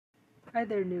Hi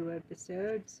there, new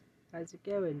episodes. How's it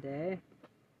going there?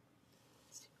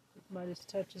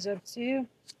 Meidastouch is up to.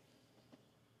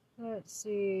 Let's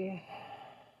see.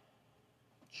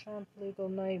 Trump legal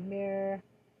nightmare.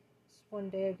 Just one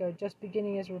day ago, just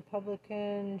beginning as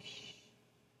Republican.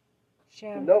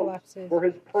 Sham collapses. For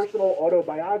his personal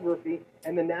autobiography,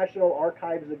 and the National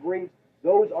Archives agrees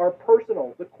those are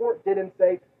personal. The court didn't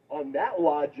say, on that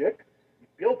logic,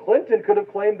 Bill Clinton could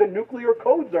have claimed the nuclear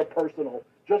codes are personal,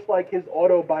 just like his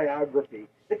autobiography.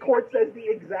 The court says the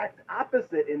exact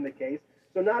opposite in the case.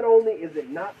 So not only is it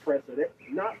not precedent,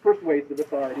 not persuasive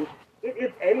authority, it,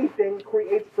 if anything,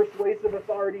 creates persuasive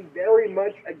authority very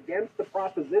much against the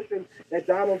proposition that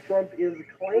Donald Trump is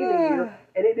claiming here.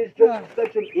 And it is just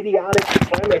such an idiotic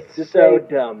premise to so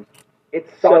say, dumb. It's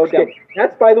so dumb.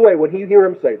 That's, by the way, when you hear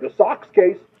him say, the Sox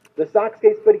case,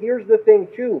 but here's the thing,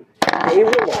 too. They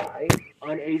rely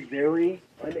on a very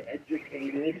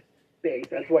uneducated base.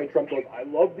 That's why Trump goes, I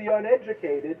love the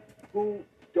uneducated, who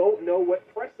don't know what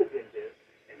precedent is.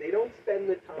 And they don't spend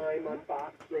the time on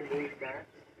Fox or Newsmax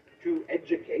to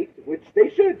educate, which they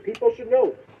should. People should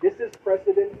know. This is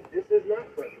precedent. This is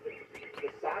not precedent. The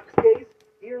Sox case,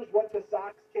 here's what the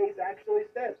Sox case actually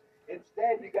says.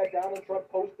 Instead, you got Donald Trump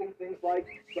posting things like,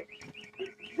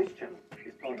 this channel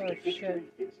is called The History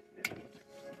is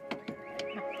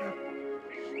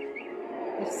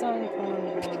The sun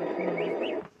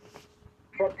calling.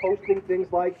 Trump posting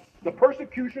things like, the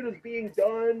persecution is being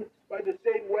done by the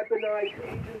same weaponized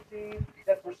agencies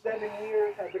that for 7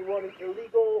 years have been running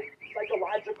illegal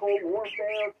psychological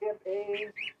warfare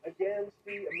campaigns against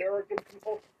the American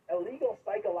people. Illegal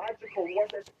psychological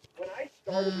warfare. When I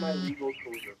started my legal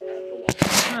career,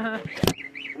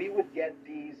 we would get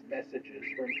these messages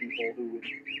from people who would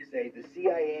say, the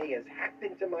CIA has hacked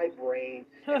into my brain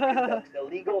and conducts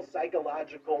illegal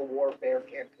psychological warfare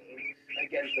campaigns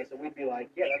against us. And we'd be like,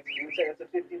 yeah, we would say that's a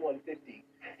 5150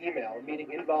 email,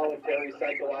 meaning involuntary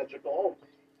psychological.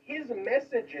 His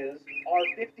messages are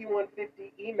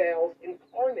 5150 emails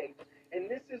incarnate. And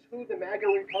this is who the MAGA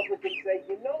Republicans say,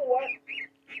 you know what?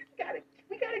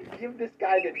 We gotta give this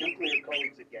guy the nuclear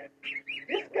codes again.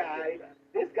 This guy,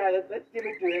 let's give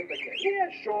it to him again. Yeah,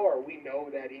 sure, we know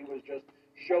that he was just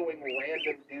showing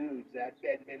random dudes at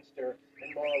Bedminster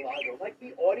and Mar-a-Lago. Like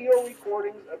the audio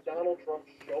recordings of Donald Trump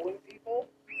showing people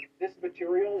this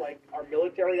material, like our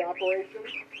military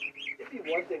operations. It'd be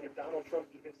one thing if Donald Trump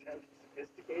even sounded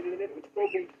sophisticated in it. It would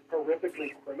still be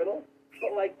horrifically criminal.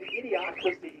 But like the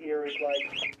idiocracy here is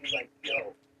like, he's like,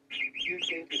 yo, you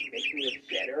think this makes me look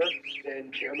better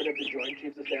than Chairman of the Joint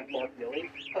Chiefs of Staff Mark Milley?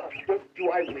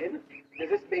 Do I win? Does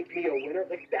this make me a winner?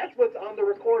 Like, that's what's on the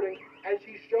recording as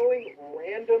he's showing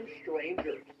random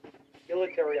strangers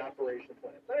military operation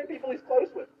plans. Not even people he's close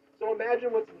with. So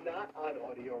imagine what's not on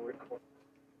audio recording.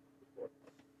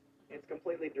 It's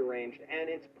completely deranged, and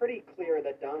it's pretty clear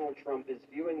that Donald Trump is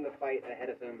viewing the fight ahead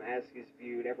of him as he's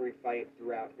viewed every fight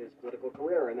throughout his political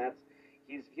career, and that's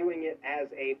he's viewing it as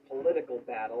a political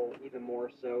battle, even more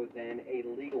so than a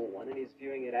legal one, and he's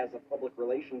viewing it as a public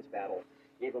relations battle,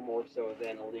 even more so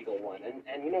than a legal one.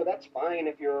 And you know, that's fine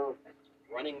if you're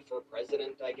running for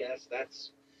president, I guess.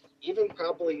 That's even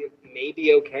probably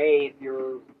maybe okay if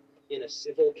you're in a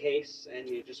civil case and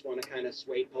you just want to kind of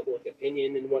sway public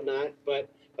opinion and whatnot. But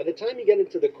by the time you get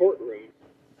into the courtroom,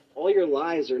 all your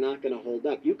lies are not going to hold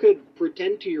up. You could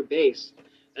pretend to your base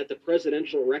that the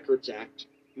Presidential Records Act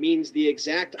means the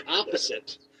exact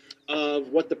opposite of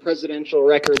what the Presidential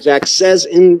Records Act says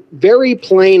in very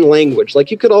plain language. Like,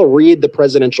 you could all read the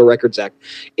Presidential Records Act.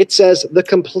 It says the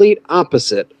complete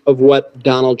opposite of what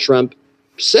Donald Trump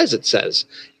says it says.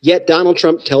 Yet Donald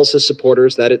Trump tells his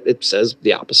supporters that it says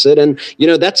the opposite. And, you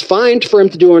know, that's fine for him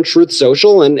to do on Truth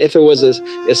Social. And if it was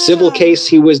a civil case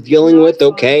he was dealing with,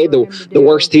 okay, the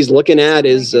worst he's looking at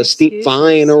is a steep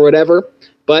fine or whatever.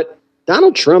 But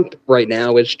Donald Trump right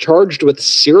now is charged with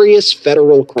serious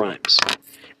federal crimes.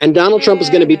 And Donald Trump is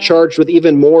going to be charged with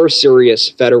even more serious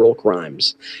federal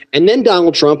crimes. And then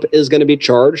Donald Trump is going to be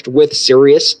charged with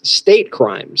serious state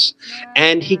crimes.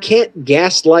 And he can't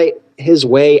gaslight his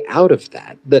way out of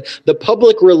that. The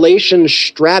public relations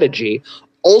strategy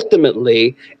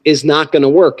ultimately is not going to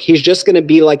work. He's just going to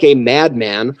be like a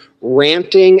madman,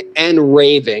 ranting and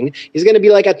raving. He's going to be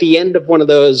like at the end of one of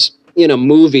those, you know,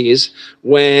 movies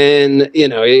when, you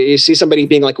know, you see somebody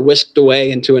being like whisked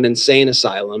away into an insane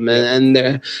asylum and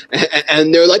they're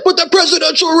like, but the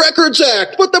Presidential Records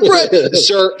Act, but the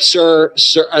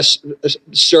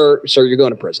sir, you're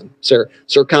going to prison. Sir,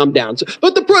 calm down.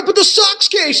 But the Sox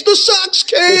case,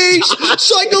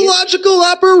 psychological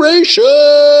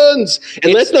operations.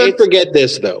 And let's not forget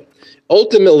this though.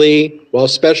 Ultimately, while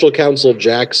Special Counsel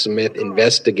Jack Smith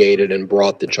investigated and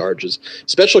brought the charges,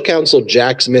 Special Counsel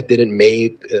Jack Smith didn't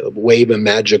wave a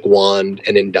magic wand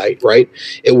and indict, right?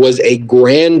 It was a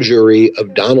grand jury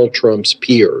of Donald Trump's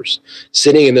peers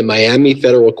sitting in the Miami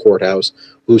federal courthouse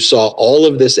who saw all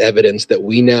of this evidence that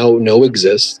we now know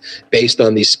exists based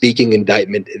on the speaking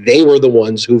indictment. They were the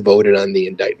ones who voted on the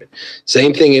indictment.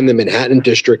 Same thing in the Manhattan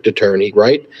District Attorney,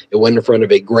 right? It went in front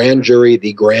of a grand jury.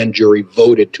 The grand jury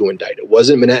voted to indict. It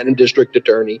wasn't Manhattan District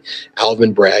Attorney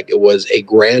Alvin Bragg. It was a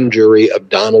grand jury of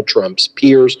Donald Trump's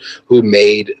peers who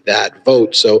made that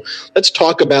vote. So let's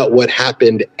talk about what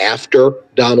happened after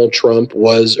Donald Trump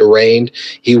was arraigned.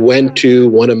 He went to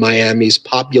one of Miami's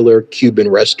popular Cuban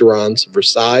restaurants,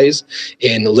 Versailles,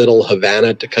 in Little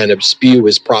Havana, to kind of spew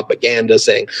his propaganda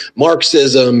saying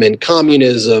Marxism and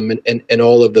communism and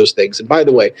all of those things. And by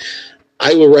the way,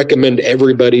 I will recommend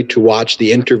everybody to watch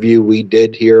the interview we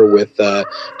did here with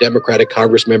Democratic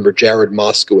Congressmember Jared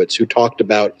Moskowitz, who talked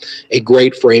about a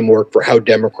great framework for how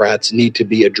Democrats need to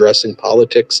be addressing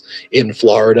politics in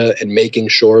Florida and making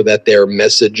sure that their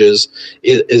messages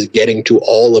is getting to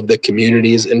all of the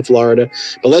communities in Florida.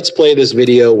 But let's play this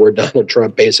video where Donald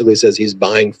Trump basically says he's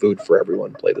buying food for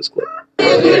everyone. Play this clip.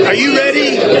 Are you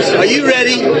ready? Are you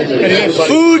ready?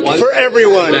 Food for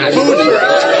everyone. Food for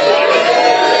everyone.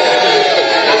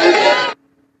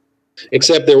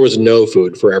 Except there was no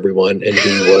food for everyone, and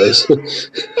he was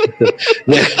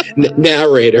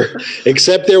narrator.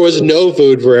 Except there was no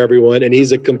food for everyone, and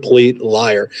he's a complete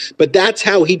liar. But that's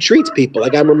how he treats people.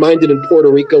 Like, I'm reminded in Puerto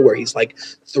Rico where he's like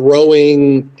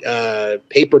throwing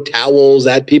paper towels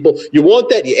at people. You want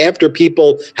that after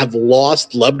people have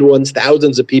lost loved ones,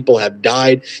 thousands of people have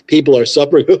died, people are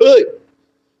suffering.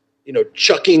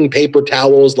 Chucking paper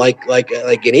towels like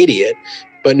an idiot.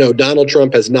 But no, Donald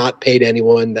Trump has not paid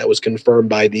anyone. That was confirmed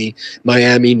by the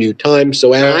Miami New Times. So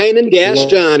wine and gas,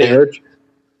 Johnny.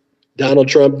 Donald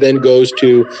Trump then goes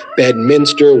to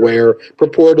Bedminster, where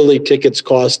purportedly tickets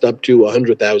cost up to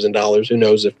 $100,000. Who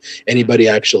knows if anybody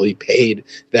actually paid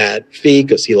that fee,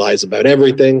 because he lies about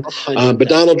everything. But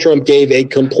Donald Trump gave a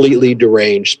completely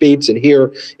deranged speech. And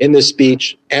here in this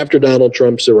speech, after Donald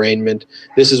Trump's arraignment,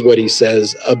 this is what he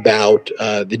says about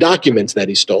the documents that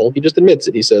he stole. He just admits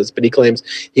it, he says, but he claims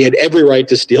he had every right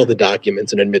to steal the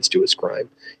documents and admits to his crime.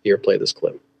 Here, play this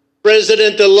clip.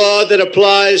 President, the law that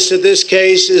applies to this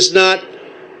case is not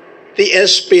the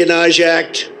Espionage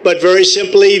Act, but very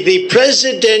simply the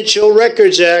Presidential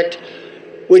Records Act,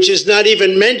 which is not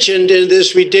even mentioned in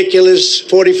this ridiculous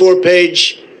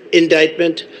 44-page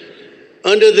indictment.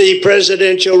 Under the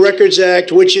Presidential Records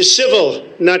Act, which is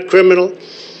civil, not criminal,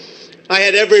 I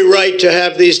had every right to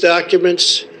have these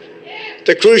documents.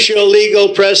 The crucial legal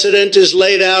precedent is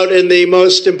laid out in the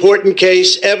most important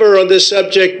case ever on this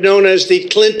subject, known as the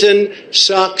Clinton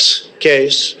Socks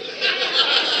case.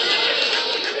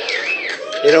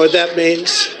 You know what that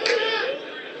means?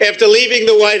 After leaving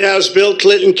the White House, Bill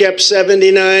Clinton kept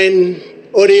 79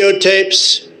 audio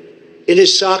tapes in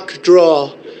his sock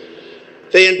drawer.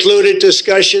 They included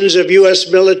discussions of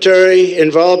U.S. military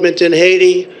involvement in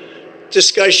Haiti,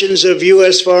 discussions of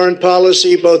U.S. foreign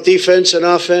policy, both defense and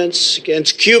offense,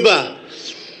 against Cuba,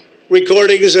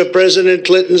 recordings of President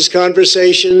Clinton's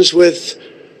conversations with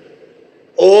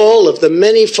all of the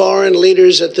many foreign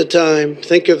leaders at the time.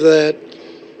 Think of that.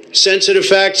 Sensitive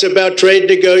facts about trade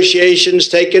negotiations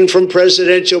taken from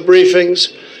presidential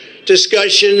briefings,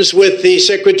 discussions with the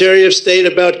Secretary of State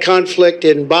about conflict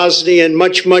in Bosnia, and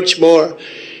much, much more.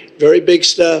 Very big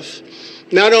stuff.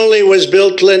 Not only was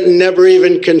Bill Clinton never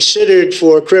even considered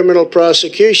for criminal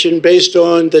prosecution based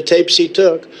on the tapes he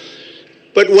took,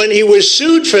 but when he was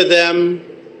sued for them,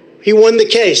 he won the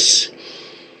case.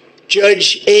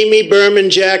 Judge Amy Berman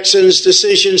Jackson's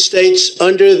decision states,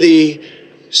 under the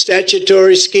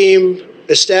statutory scheme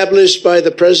established by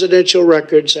the Presidential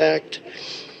Records Act,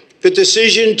 the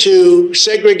decision to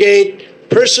segregate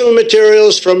personal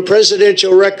materials from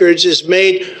presidential records is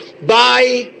made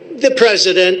by the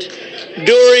president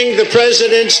during the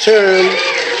president's term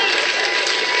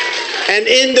and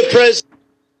in the president.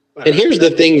 And here's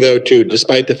the thing, though, too,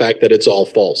 despite the fact that it's all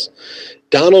false.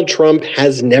 Donald Trump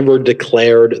has never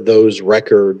declared those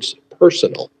records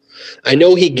personal. I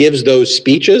know he gives those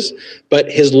speeches,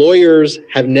 but his lawyers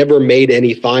have never made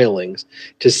any filings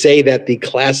to say that the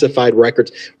classified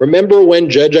records. Remember when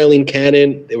Judge Eileen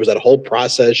Cannon, there was that whole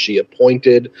process, she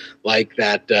appointed like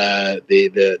that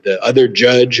the other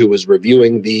judge who was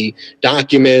reviewing the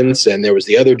documents, and there was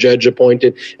the other judge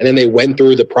appointed, and then they went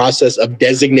through the process of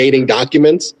designating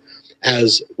documents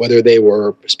as whether they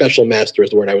were special master is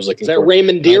the word I was looking for. Is that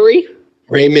Raymond Dearie?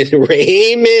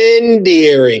 Raymond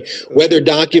Deering. Whether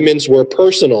documents were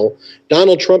personal,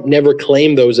 Donald Trump never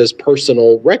claimed those as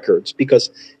personal records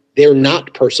because they're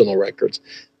not personal records.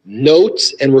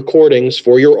 Notes and recordings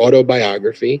for your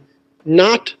autobiography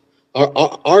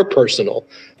are personal.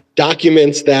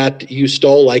 Documents that you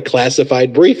stole, like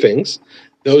classified briefings,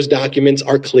 those documents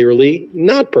are clearly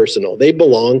not personal. They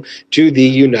belong to the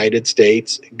United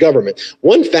States government.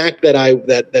 One fact that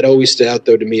that always stood out,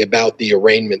 though, to me about the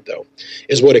arraignment, though,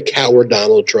 is what a coward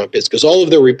Donald Trump is, because all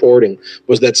of the reporting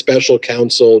was that special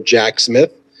counsel Jack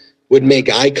Smith would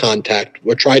make eye contact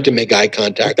or tried to make eye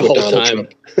contact with Donald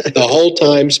Trump. The whole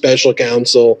time, special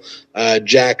counsel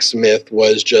Jack Smith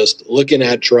was just looking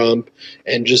at Trump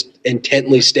and just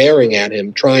intently staring at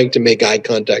him, trying to make eye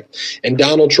contact. And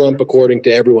Donald Trump, according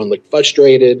to everyone, looked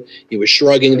frustrated. He was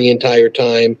shrugging the entire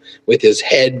time with his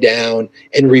head down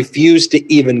and refused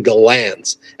to even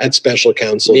glance at special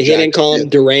counsel Jack Smith. He didn't call him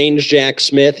deranged Jack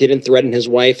Smith. He didn't threaten his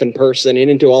wife in person. He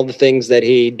didn't do all the things that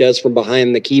he does from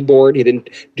behind the keyboard. He didn't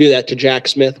do that to Jack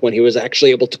Smith when he was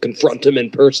actually able to confront him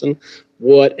in person.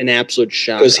 What an absolute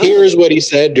shock. Because here's what he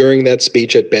said during that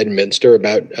speech at Bedminster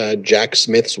about Jack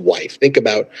Smith's wife. Think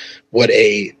about what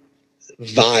a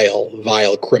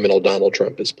vile criminal Donald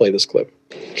Trump is. Play this clip.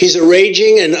 He's a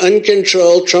raging and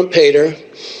uncontrolled Trump hater,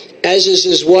 as is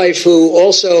his wife, who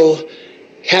also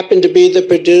happened to be the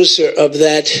producer of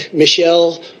that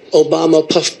Michelle Obama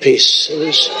puff piece. It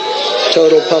was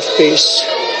total puff piece.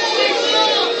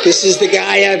 This is the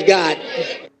guy I've got.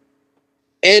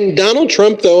 And Donald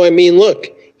Trump, though, I mean, look,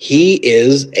 he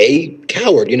is a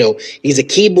coward. You know, he's a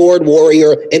keyboard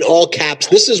warrior in all caps.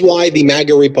 This is why the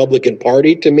MAGA Republican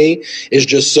Party, to me, is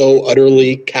just so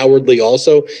utterly cowardly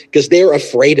also, because they're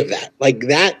afraid of that. Like,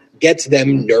 that gets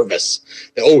them nervous.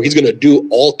 Oh, he's going to do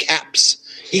all caps.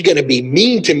 He's going to be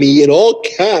mean to me in all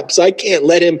caps. I can't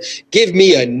let him give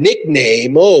me a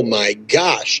nickname. Oh, my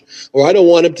gosh. Or I don't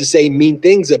want him to say mean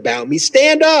things about me.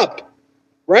 Stand up.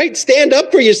 Right? Stand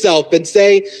up for yourself and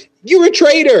say, you're a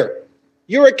traitor.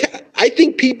 I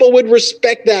think people would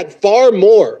respect that far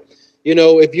more. You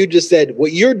know, if you just said,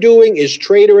 what you're doing is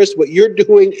traitorous, what you're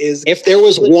doing is... If there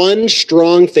was one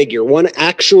strong figure, one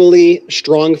actually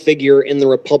strong figure in the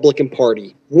Republican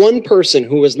Party, one person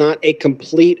who was not a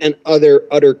complete and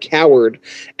utter coward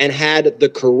and had the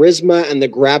charisma and the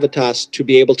gravitas to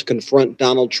be able to confront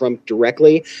Donald Trump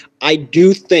directly, I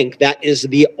do think that is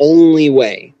the only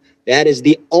way. That is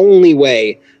the only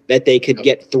way that they could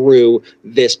get through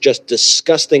this just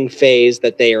disgusting phase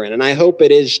that they are in. And I hope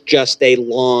it is just a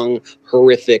long,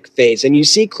 horrific phase. And you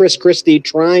see Chris Christie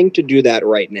trying to do that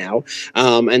right now.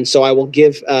 And so I will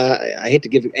give, I hate to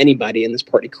give anybody in this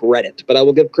party credit, but I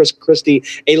will give Chris Christie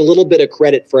a little bit of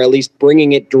credit for at least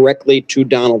bringing it directly to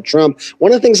Donald Trump.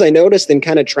 One of the things I noticed in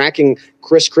kind of tracking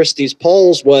Chris Christie's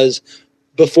polls was,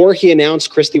 before he announced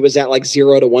Christie was at like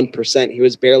 0 to 1%, he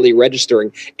was barely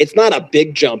registering. It's not a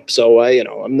big jump, so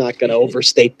I'm not going to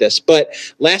overstate this. But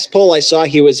last poll I saw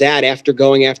he was at after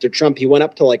going after Trump, he went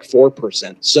up to like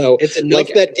 4%. So it's enough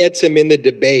that gets him in the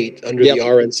debate under the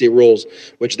RNC rules,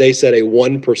 which they set a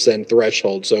 1%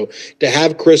 threshold. So to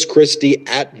have Chris Christie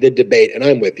at the debate, and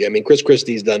I'm with you. I mean, Chris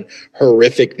Christie's done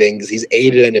horrific things. He's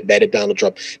aided and abetted Donald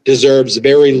Trump. Deserves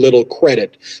very little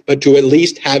credit, but to at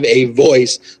least have a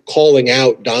voice calling out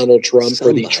Donald Trump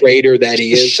for the traitor that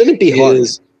he is shouldn't be hard.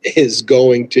 Is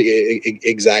going to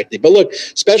exactly. But look,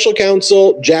 special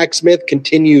counsel Jack Smith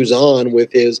continues on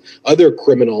with his other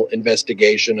criminal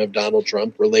investigation of Donald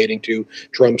Trump relating to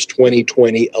Trump's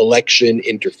 2020 election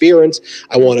interference.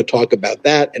 I want to talk about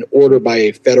that. An order by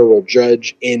a federal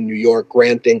judge in New York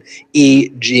granting E.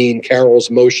 Jean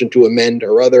Carroll's motion to amend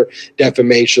her other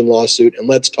defamation lawsuit. And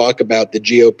let's talk about the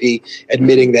GOP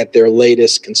admitting that their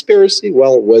latest conspiracy,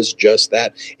 well, was just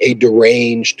that, a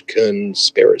deranged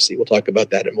conspiracy. We'll talk about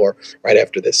that and more right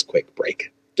after this quick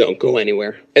break. Don't go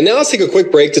anywhere. And now let's take a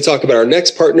quick break to talk about our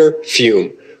next partner,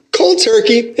 Fume. Cold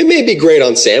turkey, it may be great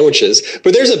on sandwiches,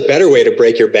 but there's a better way to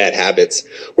break your bad habits.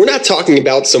 We're not talking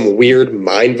about some weird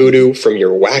mind voodoo from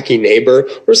your wacky neighbor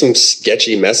or some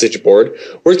sketchy message board.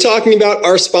 We're talking about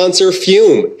our sponsor,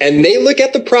 Fume, and they look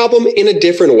at the problem in a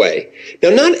different way. Now,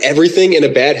 not everything in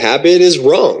a bad habit is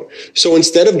wrong. So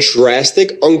instead of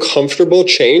drastic, uncomfortable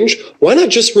change, why not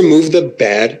just remove the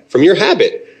bad from your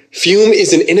habit? Fume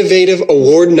is an innovative,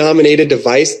 award-nominated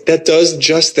device that does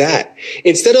just that.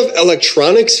 Instead of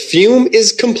electronics, Fume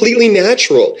is completely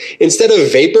natural. Instead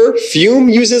of vapor, Fume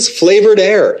uses flavored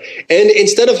air. And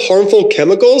instead of harmful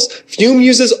chemicals, Fume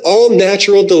uses all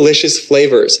natural, delicious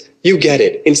flavors. You get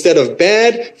it. Instead of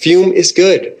bad, Fume is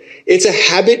good. It's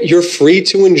a habit you're free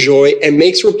to enjoy and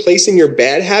makes replacing your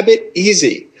bad habit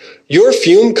easy. Your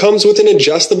Fume comes with an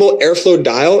adjustable airflow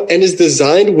dial and is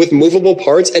designed with movable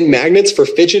parts and magnets for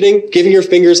fidgeting, giving your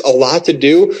fingers a lot to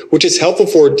do, which is helpful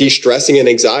for de-stressing and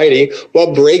anxiety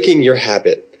while breaking your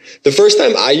habit. The first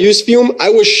time I used Fume,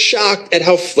 I was shocked at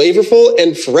how flavorful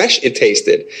and fresh it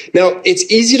tasted. Now, it's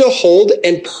easy to hold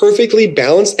and perfectly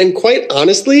balanced and quite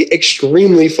honestly,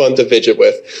 extremely fun to fidget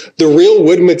with. The real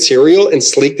wood material and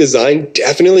sleek design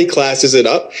definitely classes it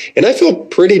up, and I feel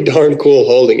pretty darn cool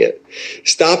holding it.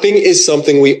 Stopping is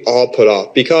something we all put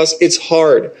off because it's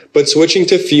hard, but switching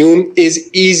to Fume is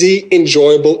easy,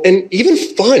 enjoyable, and even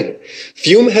fun.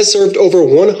 Fume has served over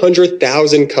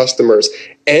 100,000 customers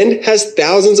and has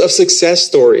thousands of success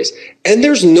stories, and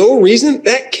there's no reason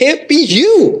that can't be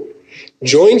you.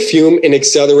 Join Fume in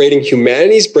accelerating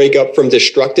humanity's breakup from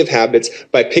destructive habits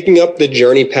by picking up the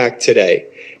Journey Pack today.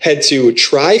 Head to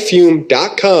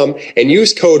tryfume.com and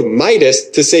use code Midas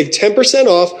to save 10%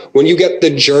 off when you get the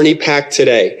Journey Pack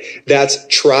today. That's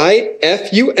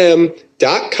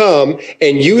tryfum.com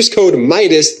and use code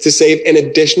Midas to save an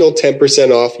additional 10%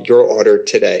 off your order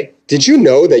today. Did you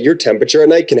know that your temperature at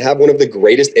night can have one of the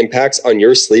greatest impacts on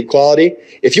your sleep quality?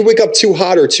 If you wake up too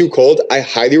hot or too cold, I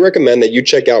highly recommend that you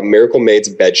check out Miracle Made's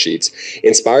bed sheets.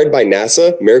 Inspired by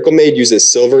NASA, Miracle Made uses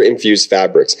silver-infused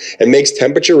fabrics and makes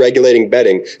temperature-regulating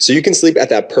bedding so you can sleep at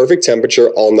that perfect temperature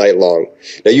all night long.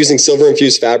 Now, using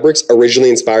silver-infused fabrics, originally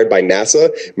inspired by NASA,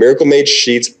 Miracle Made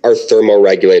sheets are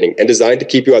thermoregulating and designed to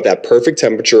keep you at that perfect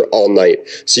temperature all night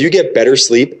so you get better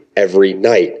sleep every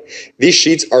night. These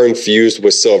sheets are infused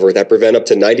with silver that prevent up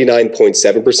to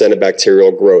 99.7% of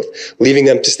bacterial growth, leaving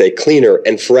them to stay cleaner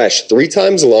and fresh 3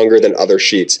 times longer than other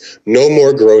sheets. No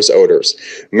more gross odors.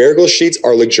 Miracle sheets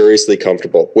are luxuriously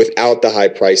comfortable without the high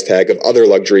price tag of other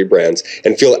luxury brands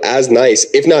and feel as nice,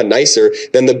 if not nicer,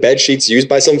 than the bed sheets used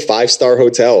by some 5-star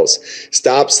hotels.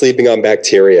 Stop sleeping on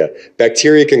bacteria.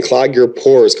 Bacteria can clog your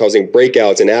pores, causing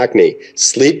breakouts and acne.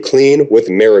 Sleep clean with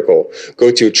Miracle.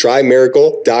 Go to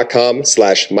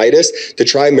trymiracle.com/Midas to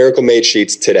try Miracle Made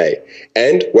sheets today.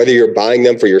 And whether you're buying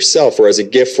them for yourself or as a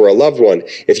gift for a loved one,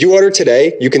 if you order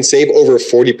today, you can save over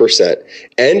 40%.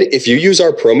 And if you use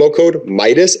our promo code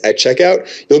Midas at checkout,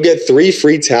 you'll get 3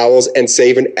 free towels and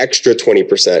save an extra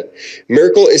 20%.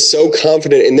 Miracle is so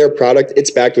confident in their product,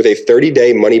 it's backed with a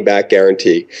 30-day money-back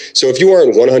guarantee. So if you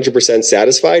aren't 100%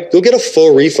 satisfied, you'll get a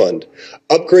full refund.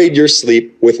 Upgrade your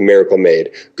sleep with Miracle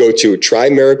Made. Go to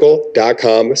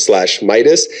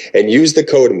trymiracle.com/Midas and use the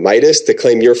code Midas to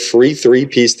claim your free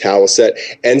 3-piece towel set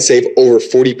and save over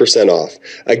 40% off.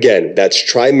 Again, that's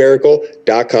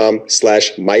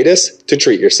trymiracle.com/Midas to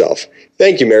treat yourself.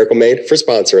 Thank you, Miracle Made, for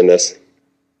sponsoring this.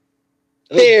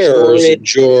 There's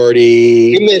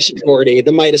Jordy. You missed Jordy.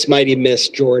 The Midas Mighty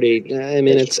missed Jordy. I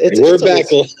mean, We're back.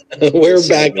 We're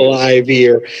back live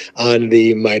here on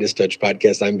the Meidastouch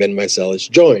podcast. I'm Ben Mycelis,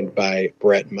 joined by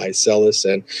Brett Mycelis,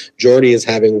 and Jordy is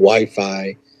having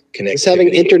Wi-Fi connectivity. He's having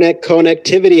internet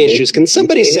connectivity issues. Can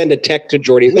somebody send a text to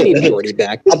Jordy? We need Jordy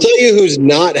back. I'll tell you who's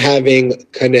not having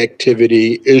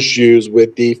connectivity issues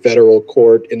with the federal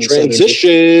court in the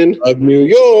Transition of New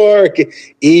York.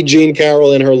 E. Jean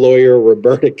Carroll and her lawyer,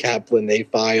 Roberta Kaplan, they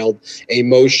filed a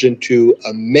motion to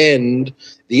amend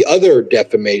the other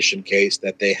defamation case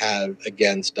that they have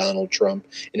against Donald Trump,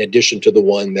 in addition to the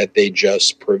one that they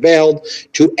just prevailed,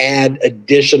 to add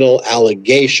additional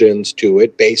allegations to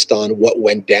it based on what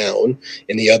went down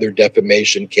in the other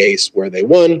defamation case where they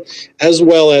won, as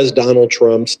well as Donald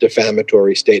Trump's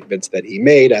defamatory statements that he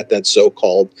made at that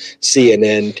so-called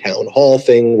CNN town hall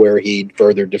thing where he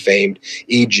further defamed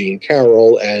E. Jean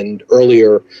Carroll. And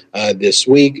earlier this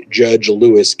week, Judge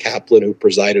Lewis Kaplan, who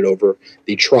presided over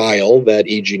the trial that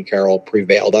E. Jean Carroll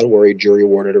prevailed on, where a jury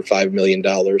awarded her $5 million,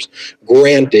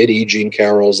 granted E. Jean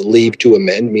Carroll's leave to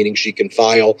amend, meaning she can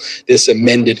file this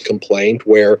amended complaint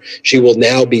where she will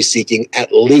now be seeking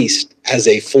at least as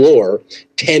a floor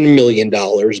 $10 million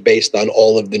based on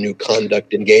all of the new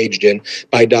conduct engaged in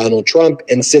by Donald Trump.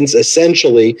 And since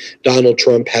essentially Donald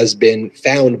Trump has been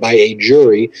found by a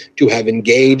jury to have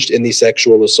engaged in the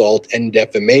sexual assault and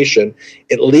defamation,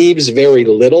 it leaves very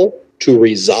little to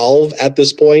resolve at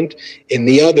this point in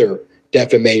the other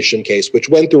defamation case, which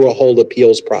went through a whole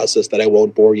appeals process that I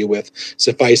won't bore you with.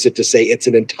 Suffice it to say, it's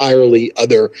an entirely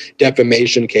other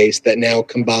defamation case that now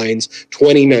combines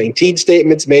 2019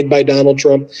 statements made by Donald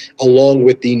Trump along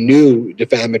with the new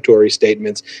defamatory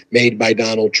statements made by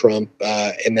Donald Trump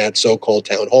in that so-called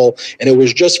town hall. And it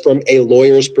was just from a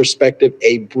lawyer's perspective,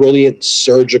 a brilliant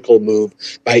surgical move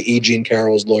by E. Jean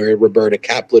Carroll's lawyer, Roberta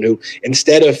Kaplan, who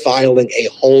instead of filing a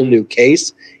whole new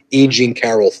case, E. Jean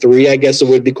Carroll 3, I guess it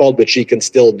would be called, but she can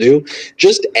still do,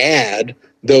 just add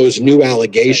those new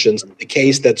allegations, the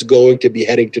case that's going to be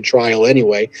heading to trial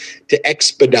anyway, to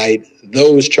expedite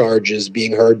those charges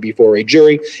being heard before a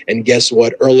jury. And guess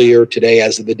what? Earlier today,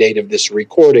 as of the date of this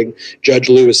recording, Judge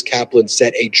Lewis Kaplan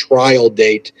set a trial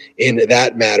date in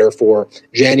that matter for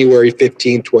January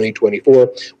 15,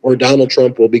 2024, where Donald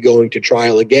Trump will be going to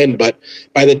trial again. But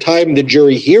by the time the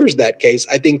jury hears that case,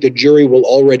 I think the jury will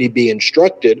already be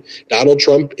instructed. Donald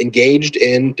Trump engaged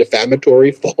in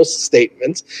defamatory false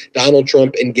statements. Donald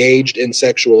Trump engaged in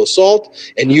sexual assault,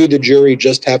 and you, the jury,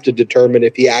 just have to determine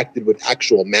if he acted with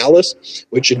actual malice,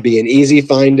 which should be an easy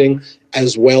finding,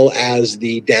 as well as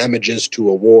the damages to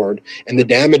award. And the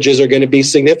damages are going to be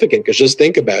significant, because just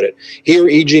think about it. Here,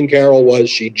 E. Jean Carroll was,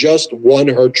 she just won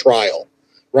her trial,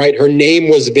 right? Her name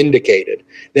was vindicated.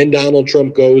 Then Donald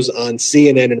Trump goes on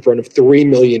CNN in front of 3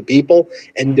 million people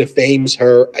and defames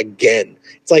her again.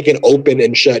 It's like an open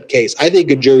and shut case. I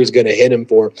think a jury is going to hit him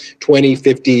for 20,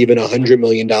 50, even $100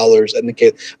 million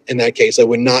in that case. I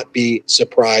would not be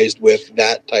surprised with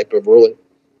that type of ruling.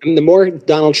 I mean, the more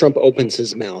Donald Trump opens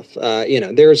his mouth,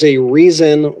 there's a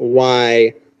reason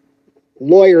why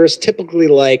lawyers typically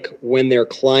like when their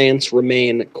clients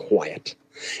remain quiet.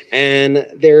 And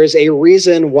there's a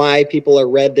reason why people are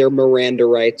read their Miranda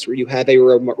rights, where you have a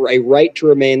right to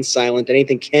remain silent.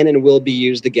 Anything can and will be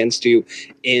used against you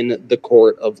in the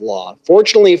court of law.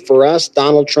 Fortunately for us,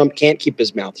 Donald Trump can't keep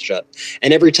his mouth shut.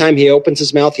 And every time he opens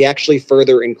his mouth, he actually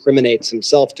further incriminates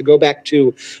himself. To go back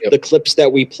to the clips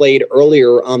that we played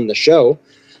earlier on the show,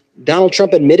 Donald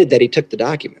Trump admitted that he took the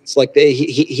documents. Like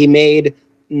he made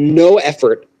no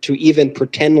effort to even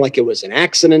pretend like it was an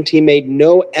accident. He made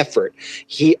no effort.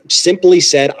 He simply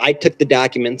said, I took the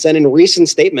documents. And in recent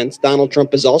statements, Donald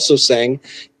Trump is also saying,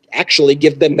 actually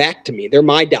give them back to me. They're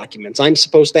my documents. I'm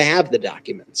supposed to have the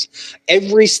documents.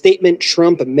 Every statement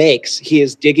Trump makes, he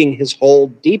is digging his hole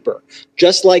deeper.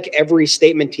 Just like every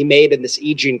statement he made in this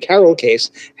E. Jean Carroll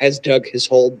case has dug his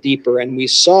hole deeper. And we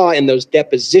saw in those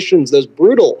depositions, those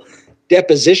brutal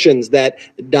depositions that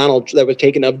were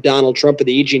taken of Donald Trump in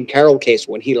the E. Jean Carroll case,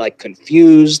 when he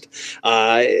confused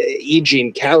E.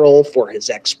 Jean Carroll for his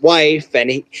ex-wife,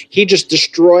 and he just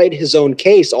destroyed his own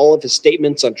case. All of his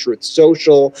statements on Truth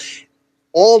Social,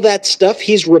 all that stuff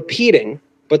he's repeating,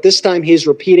 but this time he's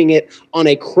repeating it on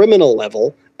a criminal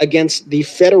level against the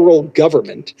federal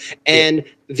government, and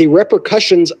the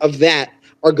repercussions of that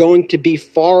are going to be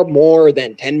far more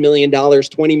than $10 million,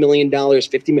 $20 million,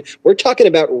 $50 million. We're talking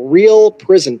about real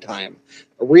prison time,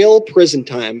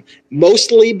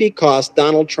 mostly because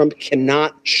Donald Trump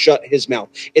cannot shut his mouth.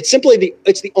 It's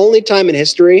the only time in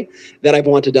history that I've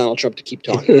wanted Donald Trump to keep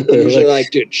talking. I'm usually like,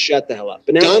 dude, shut the hell up.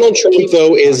 But now Donald Trump,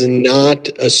 though, is not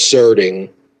asserting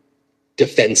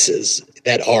defenses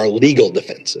that are legal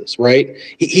defenses, right?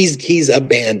 He's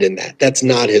abandoned that. That's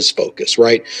not his focus,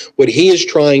 right? What he is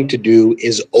trying to do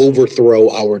is overthrow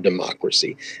our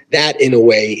democracy. That, in a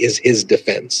way, is his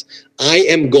defense. I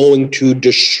am going to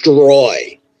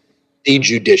destroy the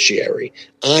judiciary.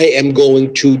 I am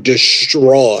going to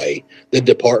destroy the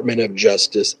Department of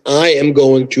Justice. I am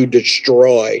going to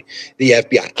destroy the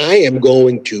FBI. I am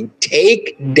going to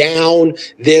take down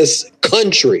this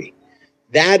country.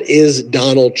 That is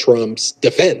Donald Trump's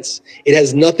defense. It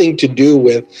has nothing to do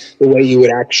with the way you would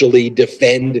actually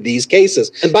defend these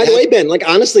cases. And by the way, Ben,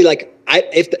 honestly,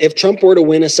 if Trump were to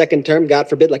win a second term, God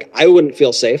forbid, I wouldn't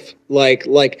feel safe.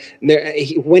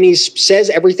 When he says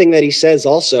everything that he says,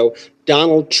 also,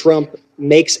 Donald Trump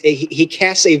he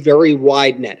casts a very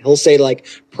wide net. He'll say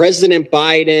President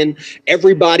Biden,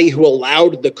 everybody who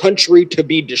allowed the country to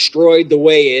be destroyed the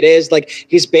way it is.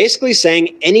 He's basically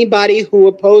saying anybody who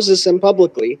opposes him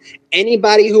publicly,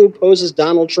 anybody who opposes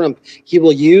Donald Trump, he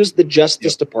will use the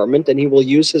Justice Department and he will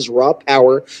use his raw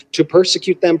power to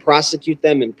persecute them, prosecute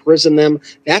them, imprison them.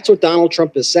 That's what Donald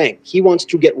Trump is saying. He wants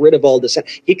to get rid of all dissent.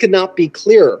 He could not be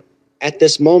clearer at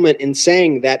this moment in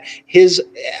saying that his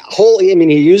whole, he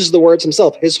uses the words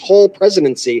himself, his whole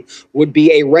presidency would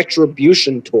be a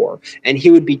retribution tour. And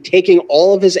he would be taking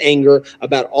all of his anger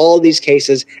about all of these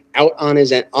cases out on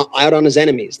his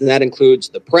enemies. And that includes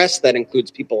the press, that includes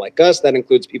people like us, that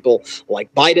includes people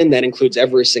like Biden, that includes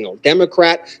every single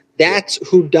Democrat. That's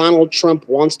who Donald Trump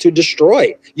wants to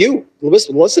destroy. You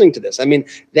listening to this,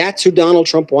 that's who Donald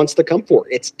Trump wants to come for.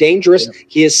 It's dangerous. Yeah.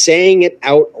 He is saying it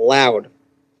out loud.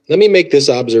 Let me make this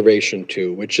observation,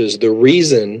 too, which is the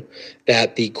reason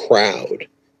that the crowd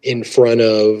in front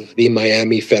of the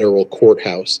Miami federal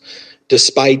courthouse,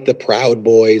 despite the Proud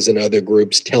Boys and other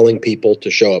groups telling people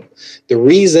to show up, the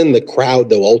reason the crowd,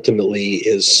 though, ultimately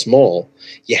is small,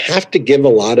 you have to give a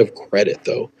lot of credit,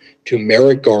 though, to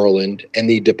Merrick Garland and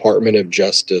the Department of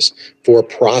Justice for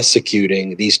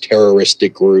prosecuting these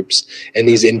terroristic groups and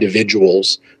these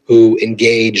individuals who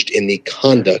engaged in the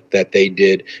conduct that they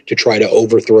did to try to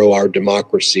overthrow our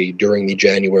democracy during the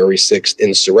January 6th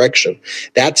insurrection.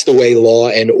 That's the way law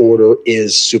and order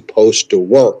is supposed to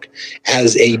work,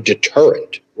 as a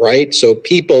deterrent. Right? So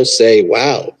people say,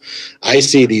 wow, I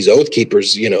see these Oath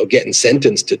Keepers, getting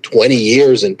sentenced to 20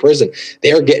 years in prison.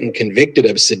 They're getting convicted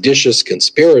of seditious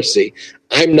conspiracy.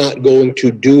 I'm not going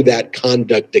to do that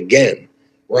conduct again.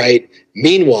 Right?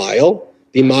 Meanwhile,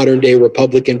 the modern day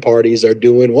Republican parties are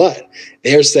doing what?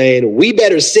 They're saying, we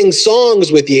better sing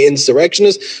songs with you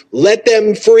insurrectionists. Let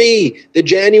them free the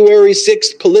January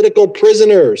 6th political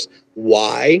prisoners.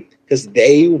 Why? Because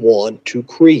they want to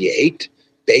create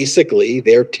basically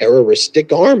their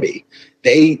terroristic army.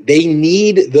 They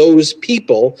need those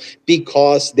people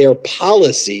because their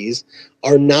policies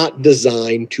are not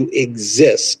designed to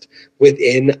exist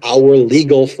within our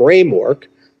legal framework,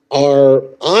 our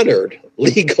honored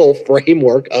legal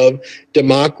framework of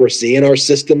democracy and our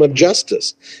system of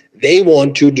justice. They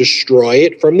want to destroy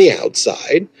it from the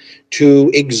outside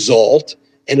to exalt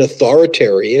an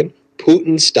authoritarian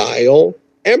Putin-style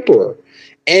emperor.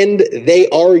 And they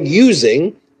are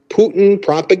using Putin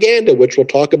propaganda, which we'll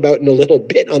talk about in a little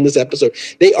bit on this episode.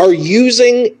 They are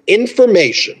using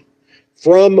information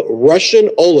from Russian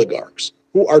oligarchs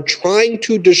who are trying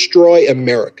to destroy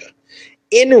America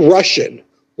in Russian,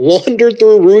 laundered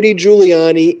through Rudy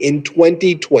Giuliani in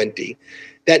 2020,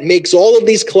 that makes all of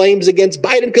these claims against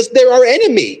Biden because they're our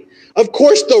enemy. Of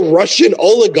course, the Russian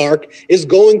oligarch is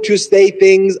going to say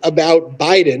things about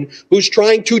Biden, who's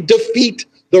trying to defeat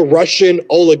the Russian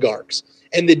oligarchs.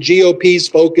 And the GOP's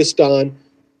focused on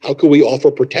how can we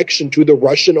offer protection to the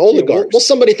Russian oligarchs. Will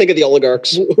somebody think of the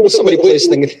oligarchs? Will somebody please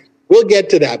think of... We'll get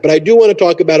to that. But I do want to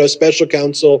talk about how Special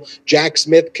Counsel Jack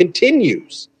Smith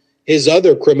continues his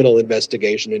other criminal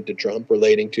investigation into Trump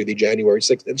relating to the January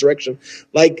 6th insurrection,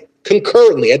 like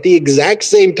concurrently at the exact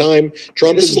same time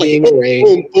Trump is being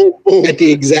arraigned, at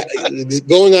the exact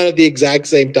going on at the exact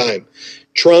same time.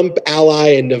 Trump ally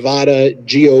and Nevada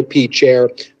GOP chair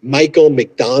Michael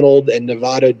McDonald and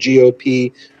Nevada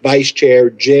GOP vice chair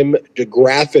Jim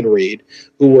DeGraffenreid,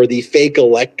 who were the fake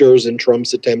electors in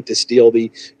Trump's attempt to steal the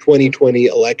 2020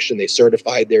 election. They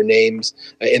certified their names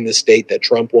in the state that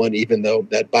Trump won, even though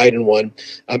that Biden won.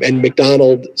 And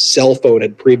McDonald's cell phone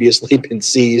had previously been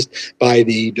seized by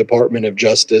the Department of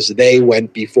Justice. They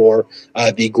went before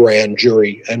the grand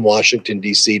jury in Washington,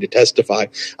 D.C. to testify.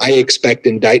 I expect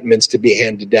indictments to be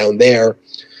handed down there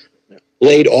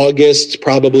late August,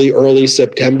 probably early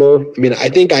September. I mean, I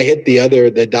think I hit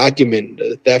the document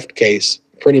theft case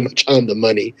pretty much on the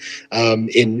money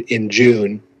in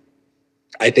June.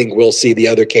 I think we'll see the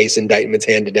other case indictments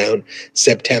handed down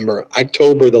September,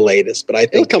 October, the latest. But I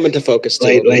think it'll come into focus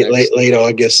late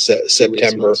August,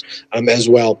 September as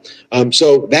well.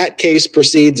 So that case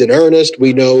proceeds in earnest.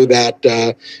 We know that,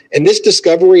 and this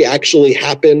discovery actually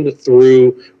happened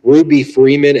through Ruby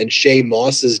Freeman and Shay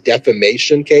Moss's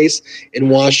defamation case in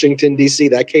Washington, D.C.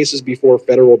 That case is before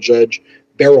federal judge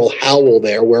Beryl Howell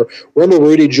there, where remember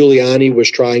Rudy Giuliani was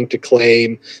trying to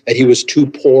claim that he was too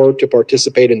poor to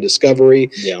participate in discovery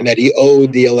and that he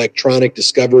owed the electronic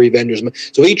discovery vendors money.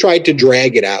 So he tried to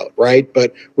drag it out, right?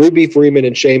 But Ruby Freeman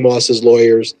and Shay Moss's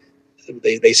lawyers,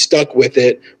 they stuck with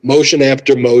it, motion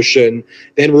after motion.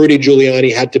 Then Rudy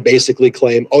Giuliani had to basically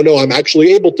claim, oh, no, I'm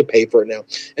actually able to pay for it now.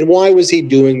 And why was he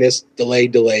doing this?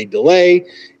 Delay.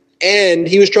 And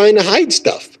he was trying to hide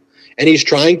stuff. And he's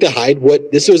trying to hide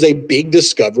this was a big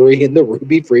discovery in the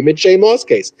Ruby Freeman Shay Moss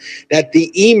case, that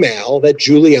the email that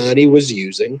Giuliani was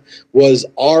using was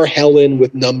rhelen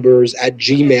with numbers at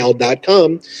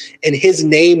gmail.com, and his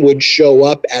name would show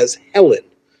up as Helen.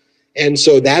 And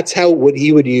so that's what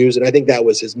he would use, and I think that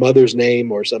was his mother's name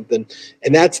or something,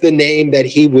 and that's the name that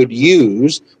he would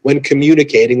use when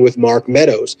communicating with Mark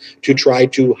Meadows to try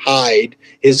to hide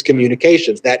his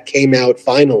communications. That came out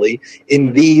finally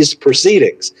in these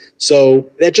proceedings. So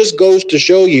that just goes to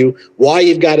show you why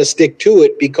you've got to stick to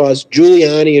it, because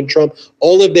Giuliani and Trump,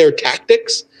 all of their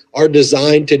tactics are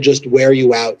designed to just wear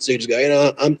you out. So you just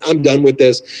go, I'm done with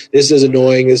this. This is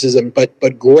annoying.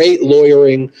 But great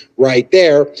lawyering right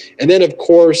there. And then, of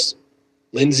course,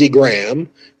 Lindsey Graham,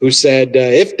 who said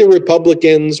if the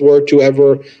Republicans were to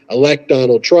ever elect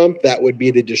Donald Trump, that would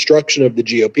be the destruction of the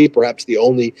GOP, perhaps the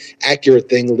only accurate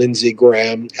thing Lindsey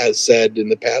Graham has said in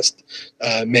the past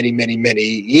many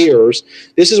years.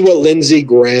 This is what Lindsey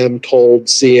Graham told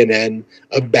CNN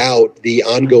about the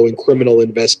ongoing criminal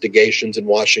investigations in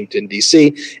Washington,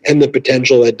 D.C., and the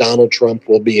potential that Donald Trump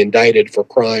will be indicted for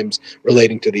crimes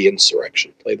relating to the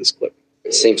insurrection. Play this clip.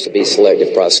 seems to be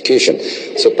selective prosecution.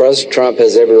 So President Trump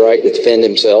has every right to defend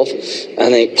himself. I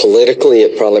think politically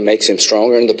it probably makes him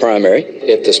stronger in the primary.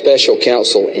 If the special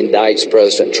counsel indicts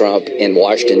President Trump in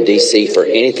Washington, D.C. for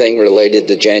anything related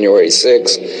to January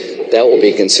 6th, that will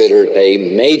be considered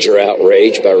a major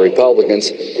outrage by Republicans,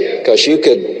 because you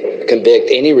could convict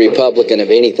any Republican of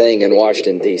anything in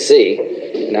Washington,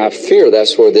 D.C., and I fear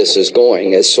that's where this is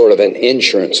going, as sort of an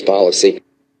insurance policy.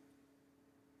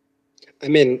 I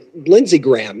mean, Lindsey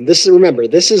Graham, this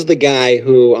is the guy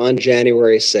who on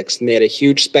January 6th made a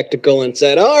huge spectacle and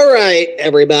said, all right,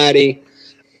 everybody,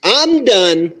 I'm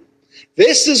done.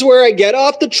 This is where I get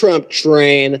off the Trump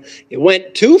train. It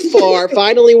went too far,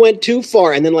 finally went too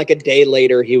far. And then like a day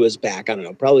later, he was back. I don't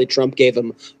know, probably Trump gave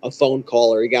him a phone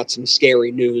call or he got some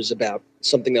scary news about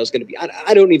something that was going to be,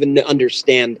 I don't even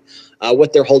understand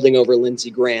what they're holding over Lindsey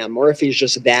Graham, or if he's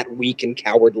just that weak and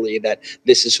cowardly that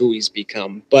this is who he's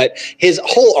become. But his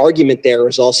whole argument there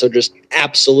is also just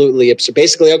absolutely absurd.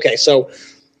 Basically, okay, so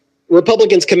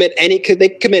Republicans commit any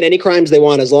crimes they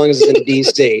want as long as it's in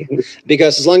D.C.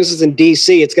 because as long as it's in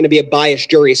D.C., it's going to be a biased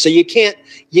jury. So you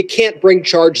can't bring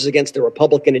charges against the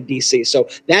Republican in D.C. So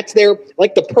that's their,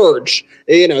 like the purge.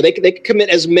 You know, they can commit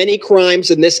as many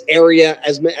crimes in this area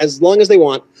as long as they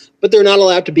want, but they're not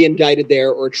allowed to be indicted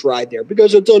there or tried there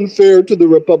because it's unfair to the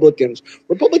Republicans.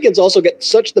 Republicans also get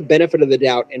such the benefit of the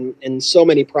doubt in so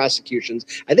many prosecutions.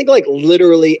 I think like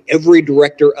literally every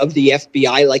director of the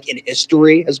FBI, like in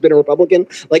history, has been a Republican.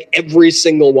 Like every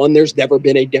single one. There's never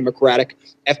been a Democratic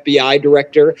FBI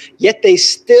director. Yet they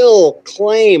still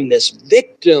claim this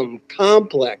victim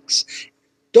complex.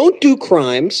 Don't do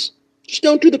crimes. Just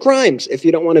don't do the crimes if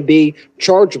you don't want to be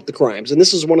charged with the crimes. And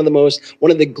this is one of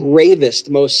the gravest,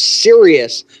 most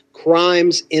serious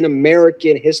crimes in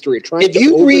American history. If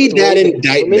you read that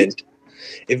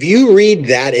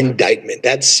indictment,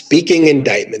 that speaking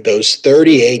indictment, those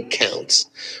 38 counts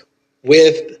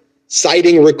with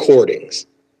citing recordings,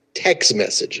 text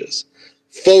messages,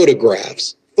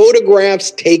 photographs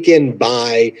taken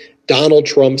by Donald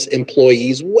Trump's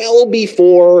employees well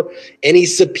before any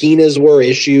subpoenas were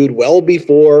issued, well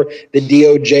before the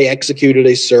DOJ executed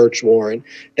a search warrant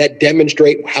that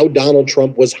demonstrate how Donald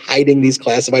Trump was hiding these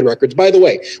classified records. By the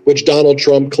way, which Donald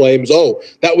Trump claims, oh,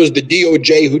 that was the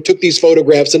DOJ who took these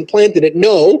photographs and planted it.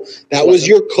 No, that was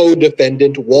your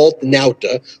co-defendant, Walt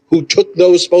Nauta, who took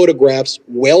those photographs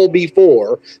well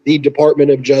before the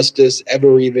Department of Justice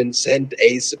ever even sent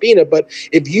a subpoena. But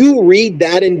if you read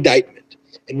that indictment,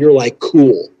 and you're like,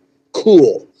 cool,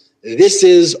 this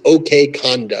is okay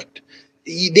conduct,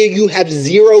 you have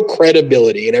zero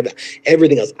credibility and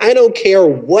everything else. I don't care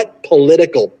what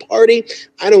political party,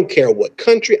 I don't care what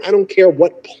country, I don't care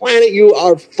what planet you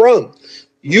are from.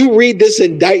 You read this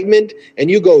indictment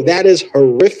and you go, that is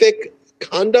horrific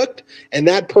conduct, and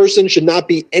that person should not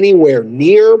be anywhere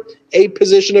near a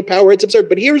position of power. It's absurd.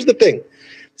 But here's the thing.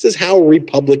 This is how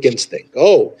Republicans think.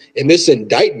 Oh, in this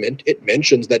indictment, it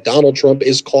mentions that Donald Trump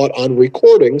is caught on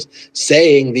recordings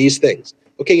saying these things.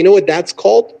 Okay, you know what that's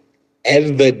called?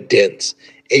 Evidence.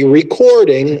 A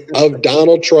recording of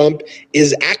Donald Trump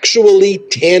is actually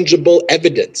tangible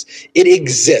evidence. It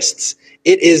exists.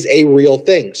 It is a real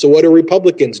thing. So what do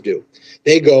Republicans do?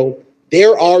 They go,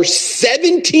 there are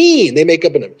 17, they make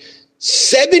up a number,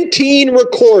 17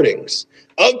 recordings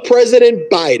of President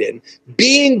Biden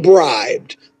being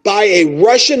bribed by a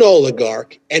Russian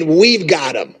oligarch, and we've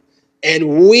got him. And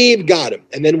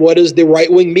then what does the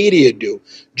right-wing media do?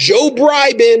 Joe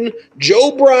bribing,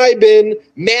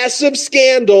 massive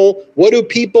scandal. What do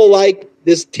people like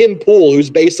this Tim Pool, who's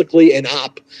basically an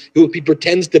op, who he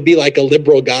pretends to be like a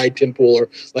liberal guy, Tim Pool, or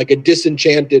like a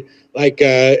disenchanted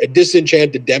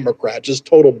Democrat, just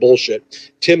total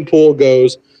bullshit. Tim Pool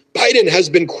goes, Biden has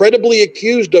been credibly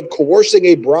accused of coercing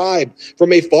a bribe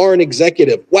from a foreign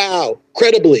executive. Wow.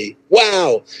 Credibly.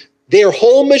 Wow. Their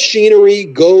whole machinery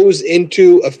goes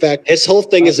into effect. His whole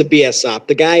thing is a BS op.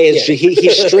 The guy is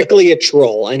he's strictly a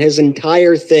troll, and his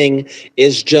entire thing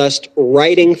is just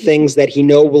writing things that he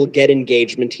knows will get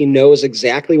engagement. He knows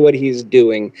exactly what he's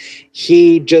doing.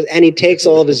 He takes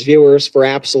all of his viewers for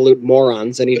absolute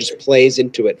morons, and he just plays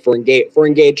into it for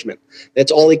engagement.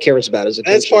 That's all he cares about is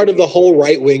attention. That's part of the whole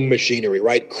right-wing machinery,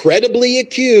 right? Credibly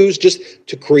accused, just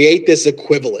to create this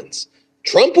equivalence.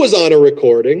 Trump was on a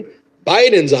recording.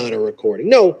 Biden's on a recording.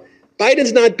 No,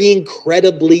 Biden's not being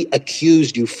credibly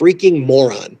accused, you freaking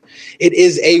moron. It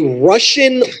is a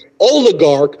Russian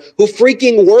oligarch who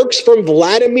freaking works for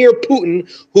Vladimir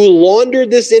Putin, who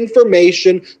laundered this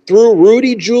information through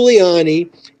Rudy Giuliani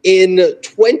in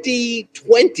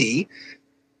 2020.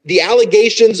 The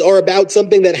allegations are about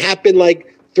something that happened like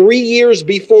 3 years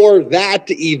before that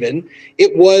even.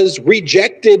 It was rejected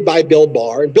rejected by Bill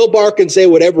Barr. And Bill Barr can say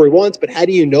whatever he wants, but how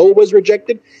do you know it was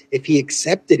rejected? If he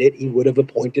accepted it, he would have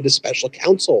appointed a special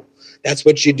counsel. That's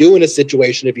what you do in a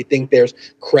situation if you think there's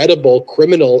credible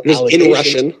criminal allegations. In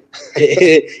Russian.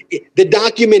 The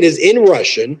document is in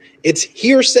Russian. It's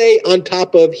hearsay on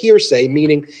top of hearsay,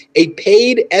 meaning a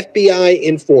paid FBI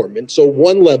informant, so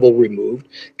one level removed,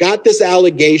 got this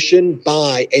allegation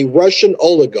by a Russian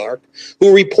oligarch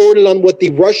who reported on what the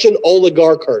Russian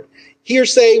oligarch heard.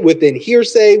 Hearsay within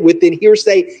hearsay within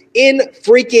hearsay in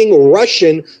freaking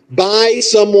Russian by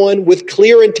someone with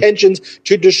clear intentions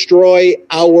to destroy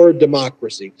our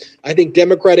democracy. I think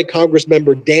Democratic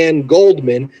Congressmember Dan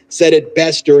Goldman said it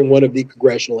best during one of the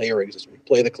congressional hearings this week.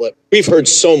 Play the clip. We've heard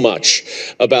so much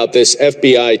about this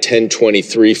FBI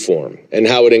 1023 form and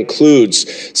how it includes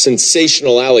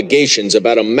sensational allegations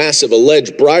about a massive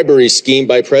alleged bribery scheme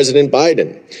by President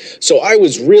Biden. So I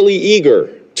was really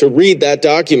eager to read that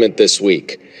document this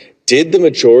week. Did the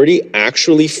majority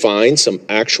actually find some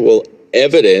actual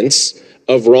evidence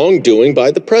of wrongdoing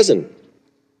by the president?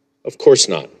 Of course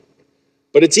not.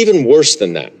 But it's even worse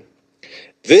than that.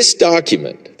 This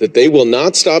document that they will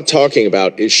not stop talking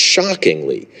about is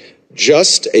shockingly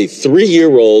just a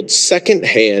 3-year-old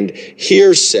second-hand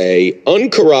hearsay,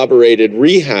 uncorroborated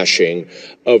rehashing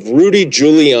of Rudy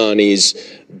Giuliani's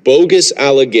bogus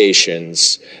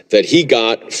allegations that he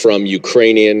got from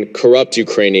corrupt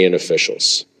Ukrainian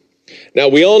officials. Now,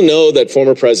 we all know that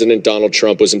former President Donald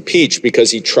Trump was impeached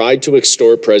because he tried to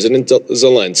extort President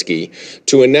Zelensky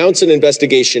to announce an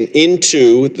investigation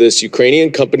into this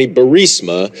Ukrainian company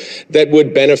Burisma that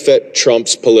would benefit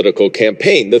Trump's political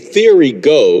campaign. The theory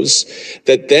goes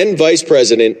that then Vice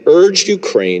President urged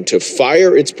Ukraine to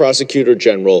fire its prosecutor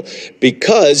general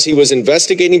because he was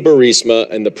investigating Burisma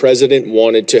and the president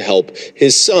wanted to help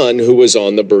his son, who was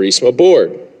on the Burisma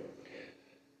board.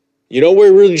 You know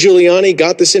where Rudy Giuliani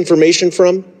got this information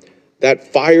from? That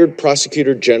fired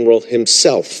prosecutor general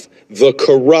himself, the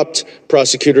corrupt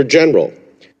prosecutor general.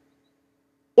 I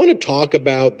want to talk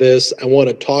about this. I want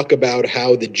to talk about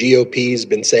how the GOP has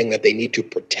been saying that they need to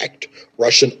protect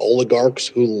Russian oligarchs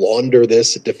who launder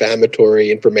this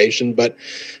defamatory information. But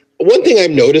one thing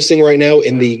I'm noticing right now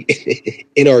in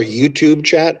our YouTube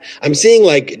chat, I'm seeing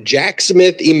like Jack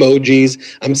Smith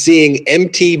emojis. I'm seeing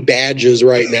MT badges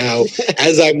right now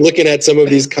as I'm looking at some of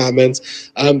these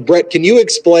comments. Brett, can you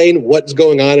explain what's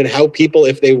going on and how people,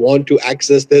 if they want to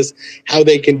access this, how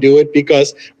they can do it?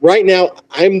 Because right now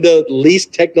I'm the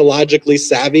least technologically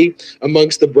savvy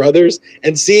amongst the brothers,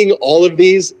 and seeing all of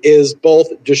these is both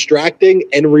distracting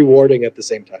and rewarding at the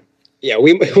same time. Yeah,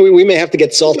 we may have to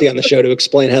get Salty on the show to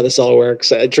explain how this all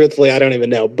works. Truthfully, I don't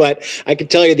even know. But I can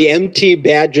tell you the MT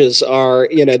badges are,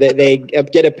 they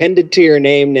get appended to your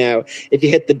name now. If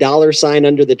you hit the $sign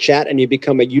under the chat and you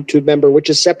become a YouTube member, which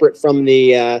is separate from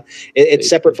it's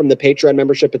separate from the Patreon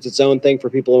membership. It's its own thing for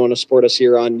people who want to support us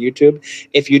here on YouTube.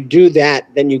 If you do that,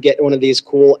 then you get one of these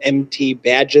cool MT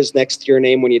badges next to your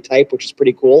name when you type, which is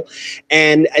pretty cool.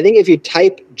 And I think if you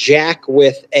type Jack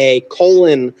with a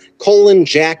colon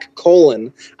Jack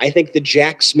colon, I think the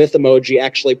Jack Smith emoji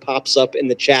actually pops up in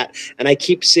the chat, and I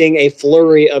keep seeing a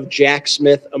flurry of Jack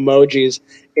Smith emojis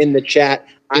in the chat.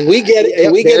 We get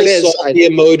a salty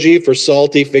emoji for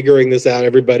Salty figuring this out,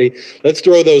 everybody. Let's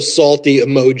throw those salty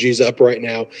emojis up right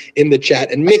now in the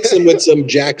chat and mix them with some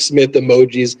Jack Smith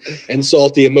emojis and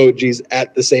salty emojis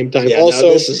at the same time. Yeah,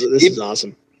 also, this is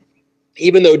awesome.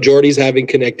 Even though Jordy's having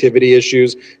connectivity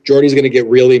issues, Jordy's going to get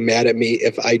really mad at me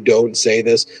if I don't say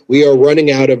this. We are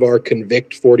running out of our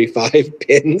Convict 45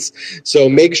 pins. So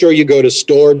make sure you go to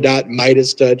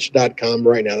store.meidastouch.com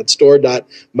right now. That's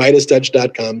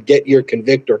store.meidastouch.com. Get your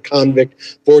Convict or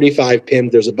Convict 45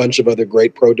 pins. There's a bunch of other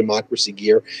great pro-democracy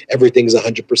gear. Everything's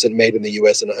 100% made in the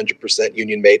U.S. and 100%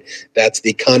 union made. That's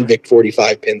the Convict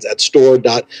 45 pins at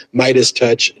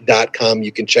store.meidastouch.com.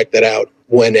 You can check that out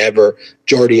whenever.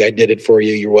 Jordy, I did it for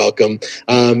you. You're welcome.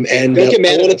 I want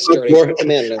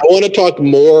to talk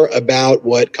more about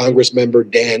what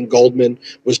Congressmember Dan Goldman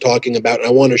was talking about. And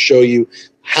I want to show you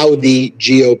how the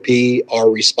GOP are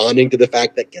responding to the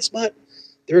fact that, guess what?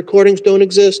 The recordings don't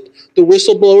exist. The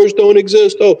whistleblowers don't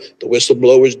exist. Oh, the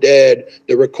whistleblower's dead.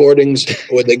 The recordings,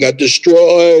 they got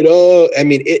destroyed. Oh, I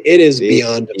mean, it is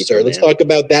beyond absurd. Let's talk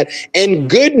about that. And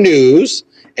good news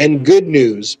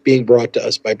being brought to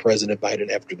us by President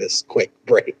Biden after this quick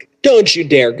break. Don't you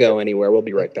dare go anywhere. We'll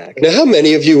be right back. Now, how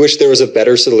many of you wish there was a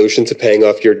better solution to paying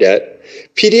off your debt?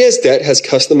 PDS Debt has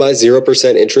customized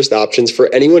 0% interest options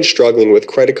for anyone struggling with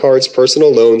credit cards,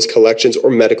 personal loans, collections,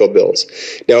 or medical bills.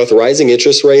 Now, with rising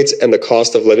interest rates and the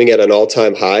cost of living at an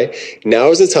all-time high, now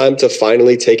is the time to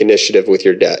finally take initiative with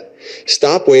your debt.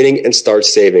 Stop waiting and start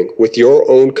saving with your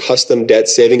own custom debt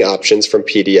saving options from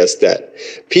PDS Debt.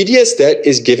 PDS Debt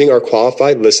is giving our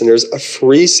qualified listeners a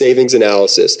free savings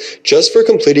analysis just for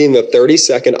completing the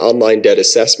 30-second online debt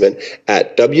assessment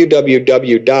at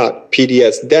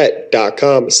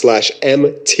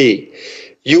www.pdsdebt.com/MT.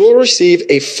 You will receive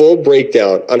a full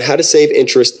breakdown on how to save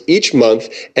interest each month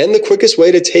and the quickest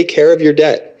way to take care of your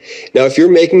debt. Now, if you're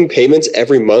making payments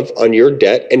every month on your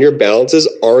debt and your balances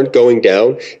aren't going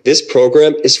down, this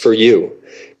program is for you.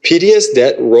 PDS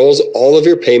Debt rolls all of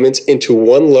your payments into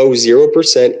one low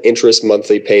 0% interest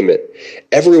monthly payment.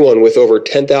 Everyone with over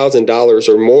 $10,000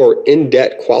 or more in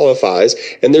debt qualifies,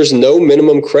 and there's no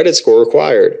minimum credit score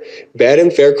required. Bad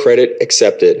and fair credit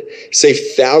accepted. Save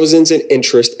thousands in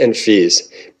interest and fees.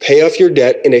 Pay off your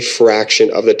debt in a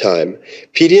fraction of the time.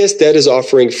 PDS Debt is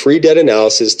offering free debt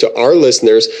analysis to our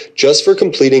listeners just for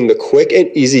completing the quick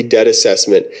and easy debt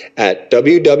assessment at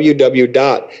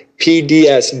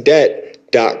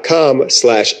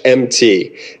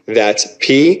www.pdsdebt.com/MT. That's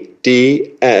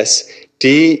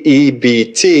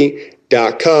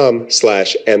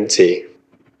PDSDEBT.com/MT.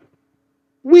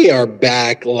 We are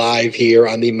back live here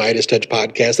on the Meidastouch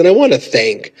podcast, and I want to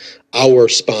thank our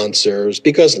sponsors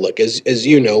because, look, as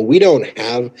you know, we don't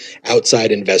have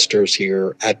outside investors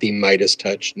here at the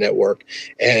Meidastouch network,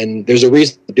 and there's a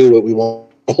reason to do what we want.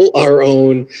 Our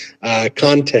own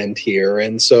content here,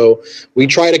 and so we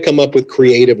try to come up with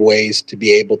creative ways to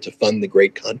be able to fund the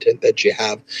great content that you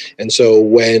have. And so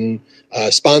when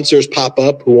sponsors pop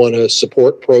up who want to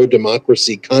support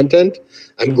pro-democracy content,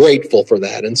 I'm grateful for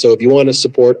that. And so if you want to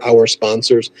support our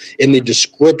sponsors, in the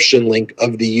description link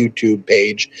of the YouTube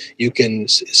page, you can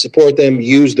support them,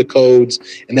 use the codes,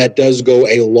 and that does go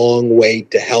a long way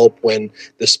to help when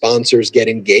the sponsors get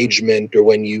engagement or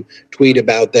when you tweet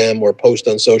about them or post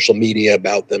on social media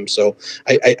about them. So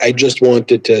I just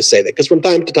wanted to say that because from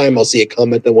time to time I'll see a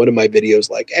comment on one of my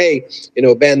videos like, hey,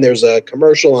 Ben, there's a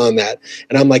commercial on that.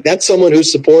 And I'm like, that's someone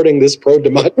who's supporting this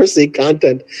pro-democracy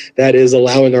content that is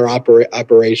allowing our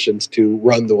operations to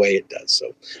run the way it does.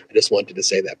 So I just wanted to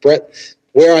say that. Brett,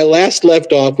 where I last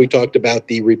left off, we talked about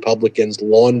the Republicans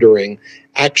laundering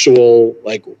actual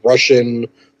Russian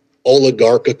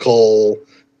oligarchical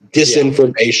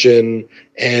disinformation.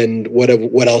 And what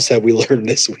else have we learned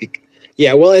this week?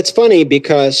 Yeah, well, it's funny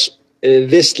because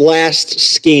this last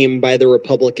scheme by the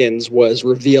Republicans was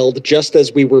revealed just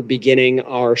as we were beginning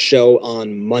our show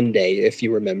on Monday, if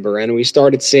you remember. And we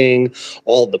started seeing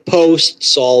all the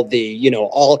posts, all the,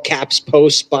 all caps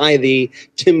posts by the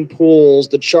Tim Pools,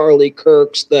 the Charlie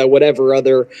Kirks, the whatever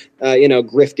other,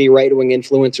 grifty right-wing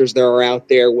influencers there are out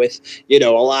there with, a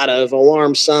lot of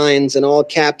alarm signs and all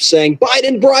caps saying,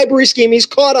 Biden bribery scheme, he's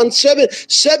caught on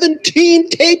 17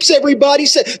 tapes, everybody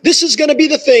said, this is going to be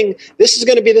the thing. This is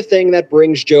going to be the thing that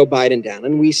brings Joe Biden down.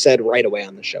 And we said right away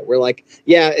on the show, we're like,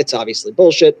 yeah, it's obviously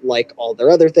bullshit like all their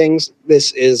other things.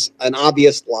 This is an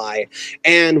obvious lie.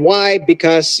 And why?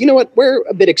 Because, you know what? We're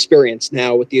a bit experienced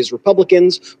now with these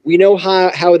Republicans. We know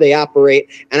how they operate.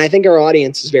 And I think our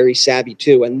audience is very savvy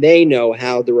too. And they know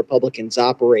how the Republicans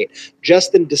operate,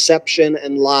 just in deception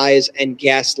and lies and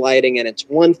gaslighting. And it's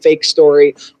one fake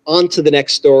story onto the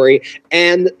next story.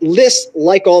 And this,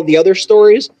 like all the other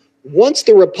stories, once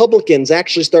the Republicans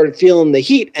actually started feeling the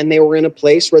heat and they were in a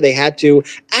place where they had to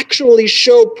actually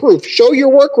show proof, show your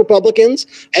work, Republicans,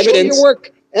 evidence. Show your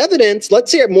work. Evidence,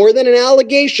 let's hear it, more than an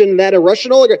allegation that a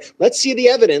Russian oligarch, let's see the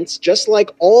evidence, just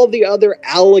like all the other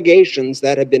allegations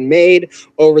that have been made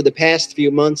over the past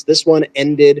few months. This one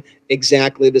ended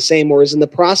exactly the same, or is in the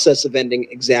process of ending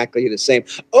exactly the same.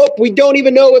 Oh, we don't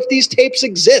even know if these tapes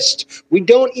exist. We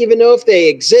don't even know if they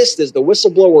exist. Is the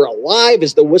whistleblower alive?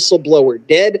 Is the whistleblower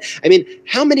dead? I mean,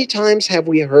 how many times have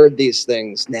we heard these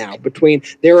things now?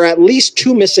 There are at least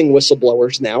 2 missing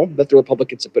whistleblowers now that the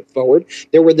Republicans have put forward.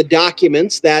 There were the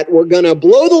documents that were going to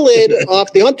blow the lid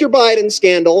off the Hunter Biden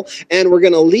scandal and were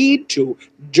going to lead to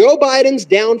Joe Biden's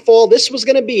downfall. This was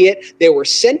going to be it. They were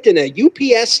sent in a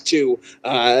UPS to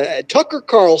Tucker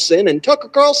Carlson, and Tucker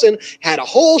Carlson had a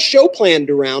whole show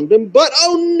planned around him. But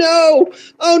oh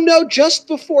no, just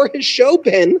before his show,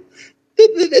 Ben,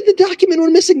 the document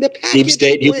went missing. The package Deep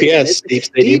State UPS. Deep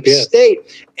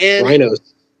State. And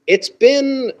Rhinos. It's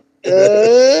been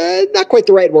not quite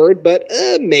the right word, but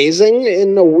amazing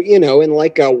in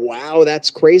like a wow, that's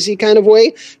crazy kind of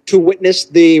way to witness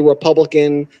the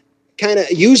Republican kind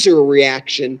of user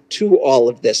reaction to all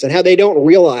of this and how they don't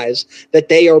realize that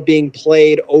they are being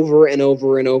played over and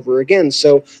over and over again.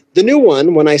 So the new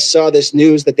one, when I saw this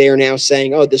news that they are now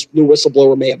saying, oh, this new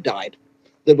whistleblower may have died.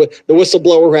 The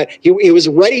whistleblower, he was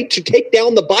ready to take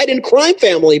down the Biden crime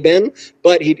family, Ben,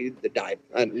 but he died.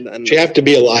 You have to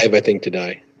be alive, I think, to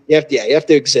die. You have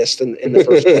to exist in the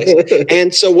first place.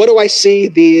 And so what do I see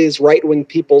these right-wing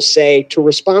people say to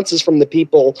responses from the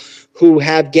people who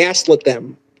have gaslit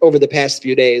them over the past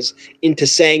few days into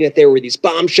saying that there were these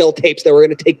bombshell tapes that were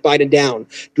going to take Biden down?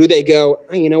 Do they go,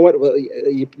 oh, you know what? Well,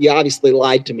 you obviously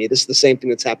lied to me. This is the same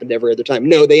thing that's happened every other time.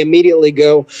 No, they immediately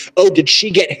go, oh, did she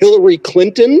get Hillary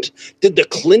Clinton? Did the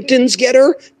Clintons get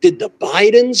her? Did the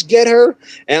Bidens get her?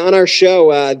 And on our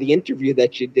show, the interview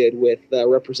that you did with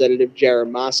Representative Jared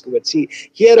Moskowitz, he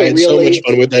had so much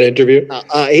fun with that interview.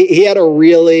 He had a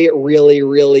really, really,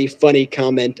 really funny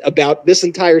comment about this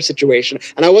entire situation.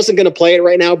 And I wasn't going to play it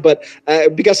right now, but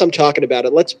because I'm talking about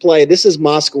it, let's play. This is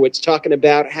Moskowitz talking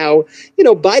about how,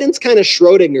 Biden's kind of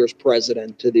Schrodinger's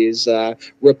president to these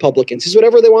Republicans. He's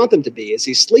whatever they want them to be. Is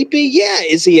he sleepy? Yeah.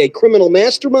 Is he a criminal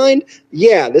mastermind?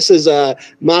 Yeah. This is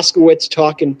Moskowitz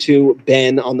talking to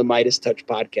Ben on the Meidastouch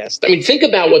podcast. I mean, think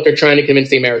about what they're trying to convince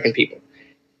the American people.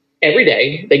 Every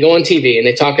day they go on TV and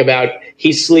they talk about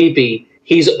he's sleepy,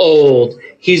 he's old,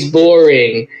 he's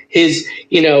boring, he's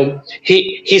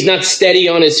not steady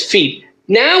on his feet.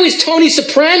 Now he's Tony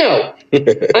Soprano.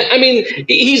 I mean,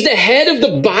 he's the head of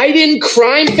the Biden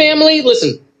crime family.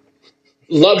 Listen,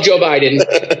 love Joe Biden.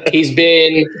 He's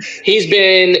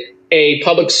been a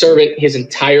public servant his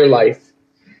entire life.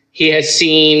 He has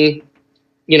seen,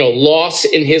 loss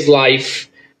in his life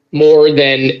more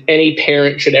than any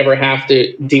parent should ever have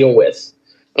to deal with.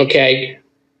 Okay.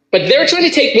 But they're trying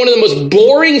to take one of the most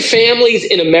boring families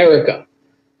in America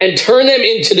and turn them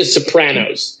into the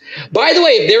Sopranos. By the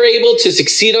way, if they're able to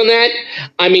succeed on that,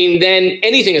 I mean, then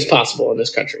anything is possible in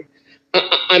this country.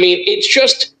 I mean, it's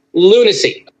just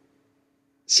lunacy.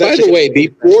 By the way,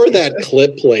 before that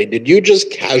clip played, did you just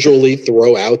casually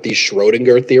throw out the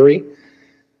Schrodinger theory?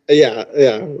 Yeah.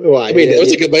 Well, I mean, it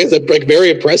was like very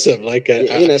impressive. Like, I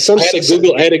had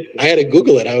to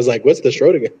Google it. I was like, "What's the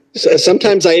Schrodinger?" So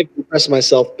sometimes I impress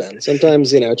myself, Ben.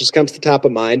 Sometimes it just comes to the top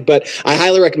of mind. But I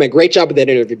highly recommend. Great job with that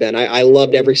interview, Ben. I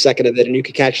loved every second of it, and you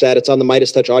can catch that. It's on the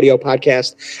Meidastouch audio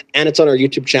podcast, and it's on our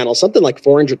YouTube channel. Something like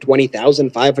 420,000,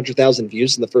 500,000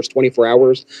 views in the first 24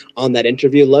 hours on that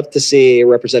interview. Love to see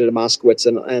Representative Moskowitz,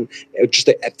 and just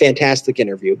a fantastic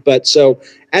interview. But so,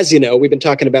 as you know, we've been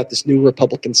talking about this new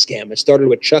Republican scam. It started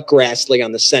with Chuck Grassley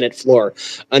on the Senate floor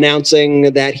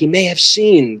announcing that he may have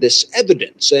seen this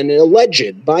evidence and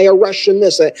alleged by a Russian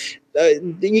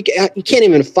you can't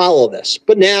even follow this.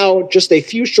 But now, just a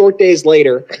few short days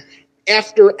later,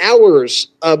 after hours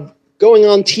of going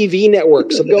on TV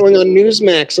networks, of going on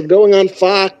Newsmax, of going on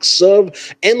Fox,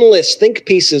 of endless think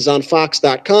pieces on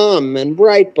Fox.com and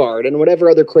Breitbart and whatever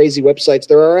other crazy websites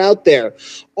there are out there,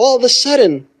 all of a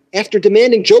sudden, after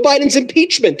demanding Joe Biden's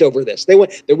impeachment over this,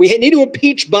 we need to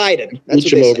impeach Biden.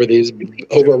 Impeach him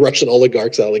over Russian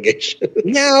oligarchs' allegations.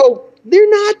 Now, they're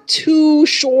not too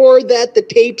sure that the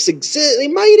tapes exist. They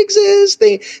might exist.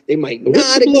 They might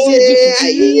not exist.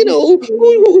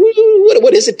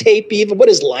 What is a tape even? What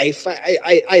is life?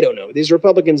 I don't know. These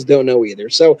Republicans don't know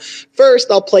either. So first,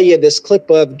 I'll play you this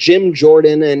clip of Jim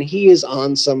Jordan, and he is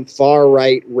on some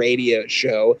far-right radio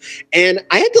show. And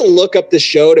I had to look up the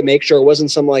show to make sure it wasn't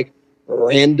some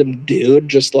random dude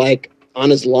just on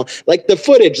his lawn. Like the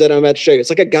footage that I'm about to show you, it's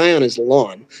like a guy on his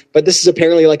lawn. But this is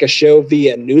apparently like a show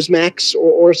via Newsmax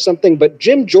or something. But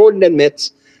Jim Jordan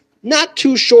admits not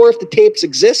too sure if the tapes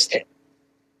exist.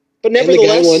 But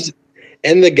nevertheless...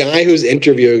 And the guy who's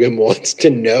interviewing him wants to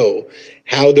know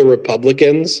how the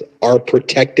Republicans are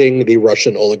protecting the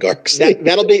Russian oligarchs.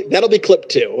 That'll be clip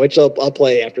 2, which I'll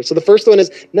play after. So the first one is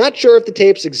not sure if the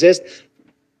tapes exist,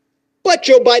 but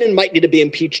Joe Biden might need to be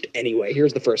impeached anyway.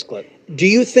 Here's the first clip. Do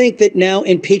you think that now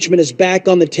impeachment is back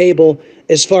on the table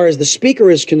as far as the speaker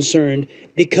is concerned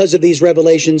because of these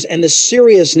revelations and the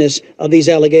seriousness of these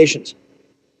allegations?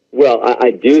 Well,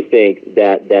 I do think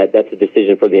that that's a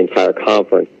decision for the entire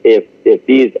conference. If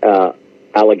these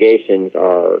allegations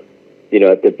are,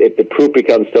 if the proof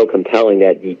becomes so compelling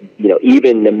that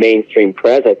even the mainstream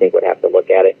press, I think, would have to look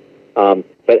at it.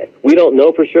 But we don't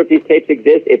know for sure if these tapes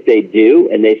exist. If they do,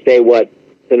 and they say what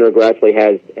Senator Grassley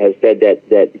has said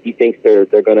that he thinks they're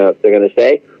gonna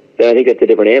say, then I think that's a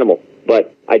different animal.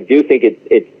 But I do think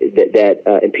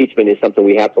that impeachment is something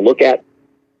we have to look at.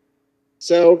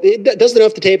 So it doesn't know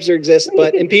if the tapes exist,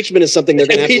 but impeachment is something they're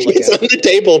going to have to look at. Impeachment's on the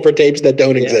table for tapes that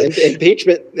don't exist.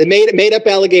 Impeachment, made up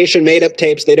allegation, made up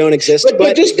tapes, they don't exist. But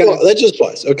let's just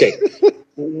pause. Okay.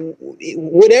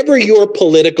 Whatever your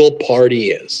political party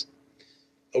is,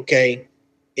 okay,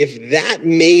 if that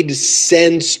made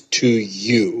sense to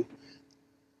you,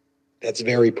 that's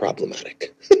very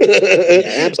problematic. Yeah,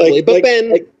 absolutely.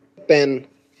 Ben,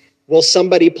 Will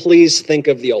somebody please think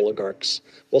of the oligarchs?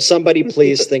 Will somebody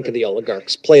please think of the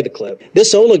oligarchs? Play the clip.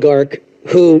 This oligarch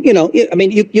who, I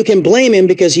mean, you can blame him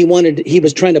because he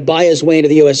was trying to buy his way into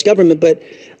the U.S. government, but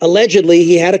allegedly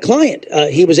he had a client.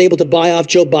 He was able to buy off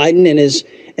Joe Biden and his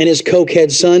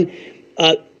cokehead son.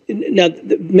 Now,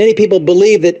 many people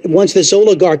believe that once this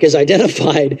oligarch is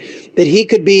identified, that he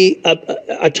could be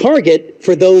a target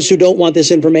for those who don't want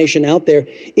this information out there.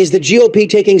 Is the GOP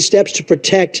taking steps to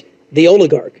protect the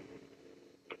oligarch?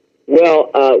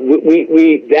 Well,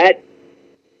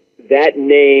 that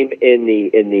name in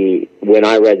the when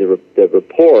I read the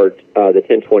report, the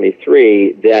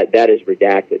 1023, that is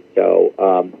redacted. So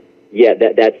yeah,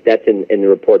 that's in the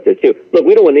report there too. Look,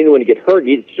 we don't want anyone to get hurt.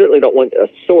 You certainly don't want a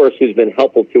source who's been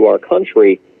helpful to our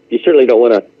country. You certainly don't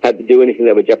want to have to do anything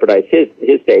that would jeopardize his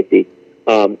safety.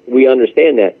 We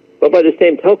understand that, but by the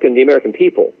same token, the American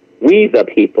people, we the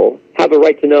people, have a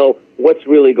right to know what's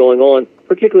really going on,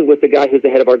 particularly with the guy who's the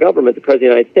head of our government, the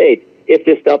President of the United States. If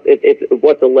this stuff, if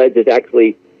what's alleged is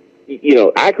actually,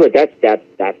 accurate,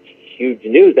 that's huge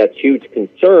news. That's huge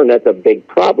concern. That's a big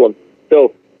problem.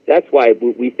 So that's why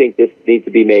we think this needs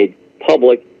to be made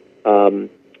public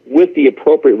with the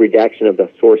appropriate redaction of the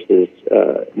source's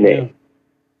name. Yeah.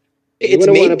 It's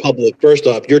made public. First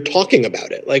off, you're talking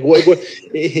about it. Like what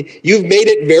you've made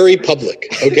it very public.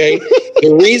 Okay.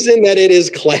 The reason that it is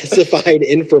classified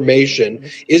information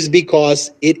is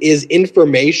because it is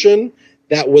information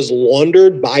that was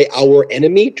laundered by our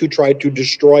enemy to try to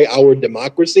destroy our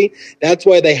democracy. That's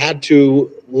why they had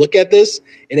to look at this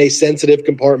in a sensitive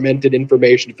compartmented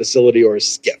information facility or a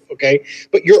SCIF, okay?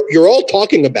 But you're all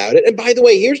talking about it. And by the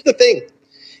way, here's the thing.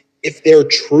 If there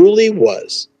truly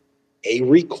was a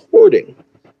recording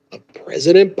of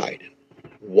President Biden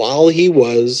while he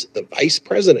was the vice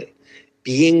president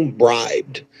being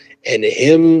bribed and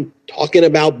him talking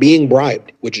about being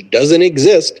bribed, which doesn't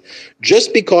exist,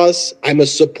 just because I'm a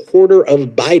supporter of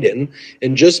Biden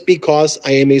and just because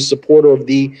I am a supporter of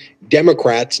the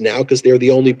Democrats now, because they're the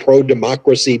only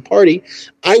pro-democracy party,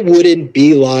 I wouldn't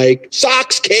be like,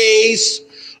 Sox case,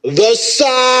 the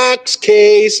Sox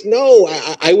case. No,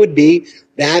 I would be,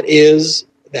 that is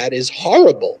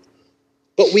horrible.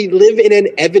 But we live in an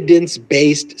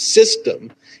evidence-based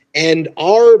system, and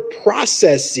our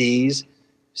processes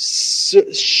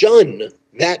shun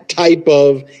that type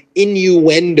of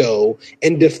innuendo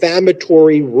and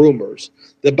defamatory rumors.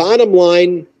 The bottom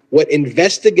line, what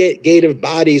investigative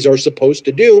bodies are supposed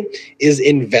to do is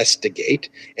investigate.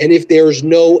 And if there's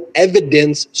no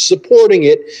evidence supporting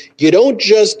it, you don't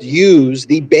just use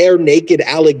the bare naked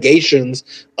allegations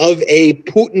of a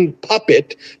Putin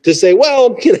puppet to say,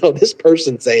 well, this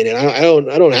person's saying it. I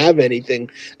don't have anything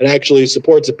that actually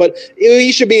supports it, but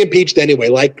he should be impeached anyway.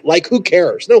 Like who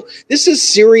cares? No, this is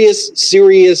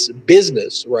serious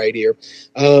business right here.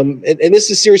 And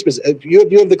this is serious business. You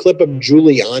have the clip of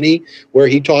Giuliani where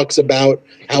he talks about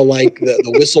how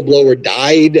the whistleblower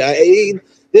died.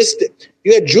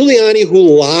 You had Giuliani who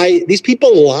lie. These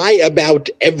people lie about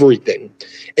everything.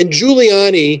 And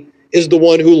Giuliani is the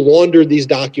one who laundered these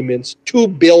documents to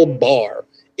Bill Barr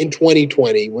in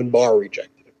 2020 when Barr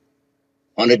rejected it.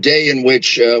 On a day in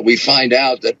which we find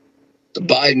out that the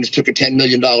Bidens took a $10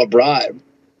 million bribe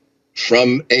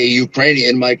from a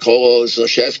Ukrainian, Mykola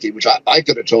Zlochevsky, which I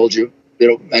could have told you,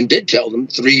 and did tell them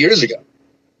 3 years ago.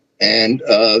 And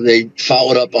they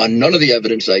followed up on none of the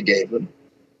evidence I gave them.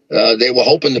 They were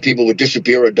hoping that people would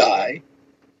disappear or die.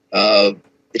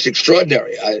 It's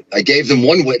extraordinary. I gave them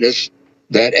one witness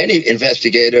that any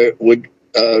investigator would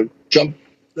jump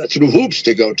through hoops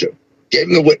to go to. Gave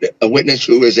them a witness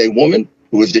who is a woman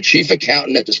who is the chief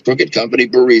accountant at this crooked company,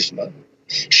 Burisma.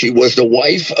 She was the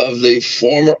wife of the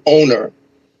former owner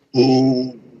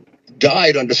who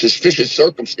died under suspicious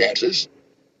circumstances.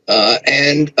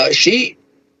 And she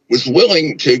was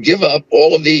willing to give up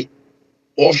all of the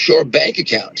offshore bank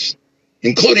accounts,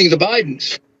 including the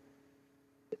Bidens.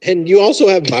 And you also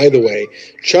have, by the way,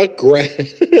 Chuck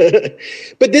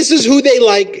but this is who they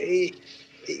like.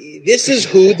 This is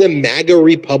who the MAGA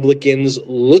Republicans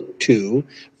look to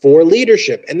for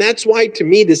leadership. And that's why, to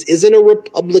me, this isn't a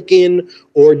Republican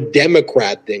or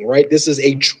Democrat thing, right? This is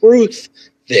a truth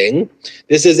thing.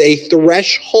 This is a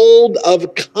threshold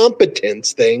of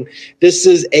competence thing. This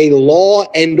is a law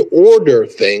and order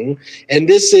thing. And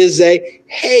this is a,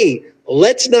 hey,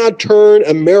 let's not turn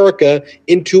America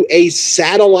into a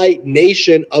satellite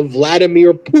nation of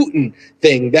Vladimir Putin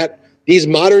thing that these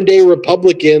modern day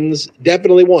Republicans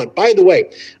definitely want. By the way,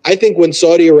 I think when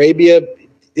Saudi Arabia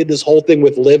did this whole thing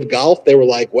with Live Golf, they were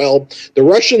like, well, the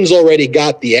Russians already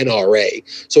got the NRA.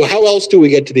 So how else do we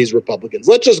get to these Republicans?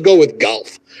 Let's just go with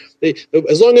golf.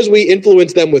 As long as we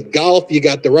influence them with golf, you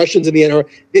got the Russians and the NRA.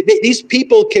 These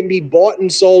people can be bought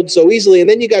and sold so easily. And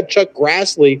then you got Chuck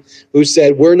Grassley, who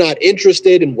said, we're not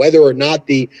interested in whether or not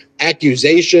the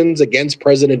accusations against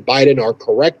President Biden are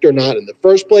correct or not in the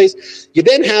first place. You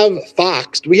then have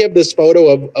Fox. We have this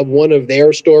photo of one of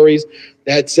their stories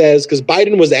that says, because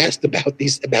Biden was asked about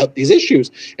these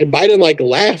issues, and Biden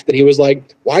laughed, and he was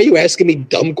like, why are you asking me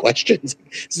dumb questions?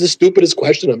 This is the stupidest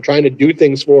question. I'm trying to do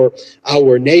things for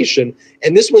our nation.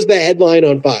 And this was the headline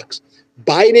on Fox.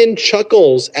 Biden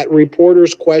chuckles at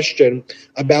reporter's question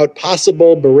about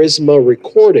possible Burisma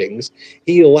recordings.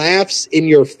 He laughs in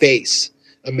your face,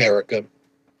 America.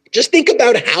 Just think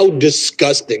about how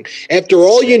disgusting. After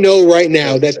all you know right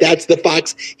now that's the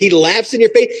Fox. He laughs in your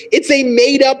face. It's a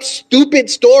made-up, stupid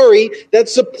story that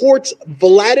supports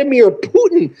Vladimir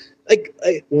Putin.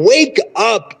 Wake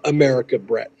up, America,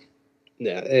 Brett.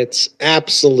 Yeah, it's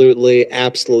absolutely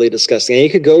disgusting. And you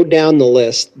could go down the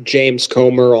list. James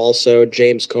Comer also.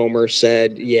 James Comer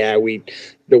said, yeah,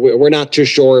 we're not too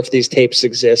sure if these tapes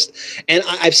exist. And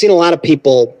I've seen a lot of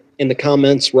people in the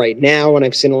comments right now, and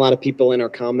I've seen a lot of people in our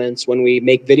comments when we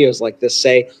make videos like this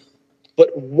say,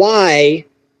 but why,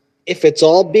 if it's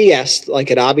all BS, like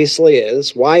it obviously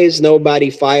is, why is nobody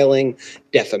filing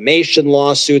defamation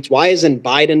lawsuits? Why isn't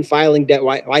Biden filing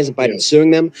why isn't Biden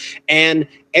suing them? And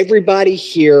everybody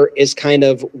here is kind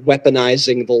of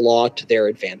weaponizing the law to their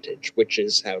advantage, which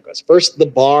is how it goes. First, the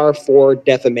bar for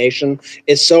defamation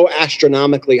is so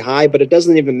astronomically high, but it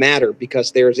doesn't even matter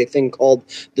because there's a thing called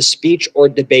the speech or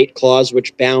debate clause,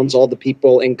 which bounds all the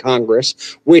people in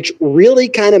Congress, which really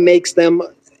kind of makes them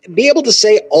be able to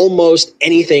say almost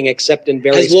anything except in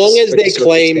very as long as they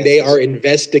claim they are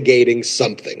investigating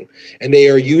something and they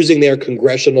are using their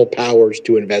congressional powers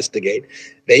to investigate,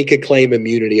 they could claim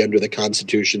immunity under the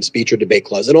Constitution, speech or debate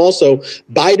clause. And also,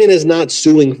 Biden is not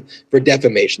suing for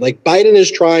defamation. Biden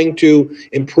is trying to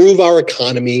improve our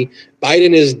economy.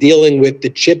 Biden is dealing with the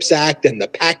CHIPS Act and the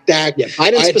PACT Act. Yeah,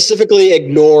 Biden specifically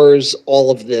ignores all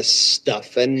of this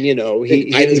stuff. And,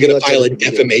 Biden's going to file a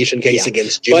defamation case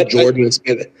against Jim Jordan.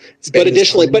 But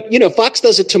additionally, Fox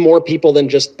does it to more people than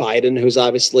just Biden, who's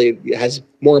obviously has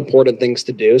more important things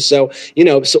to do. So,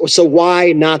 so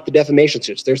why not the defamation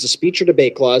suits? There's a speech or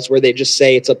debate clause where they just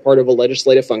say it's a part of a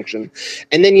legislative function.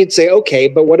 And then you'd say, okay,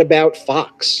 but what about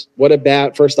Fox? What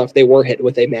about, first off, they were hit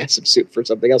with a massive suit for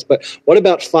something else. But what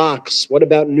about Fox? What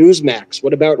about Newsmax?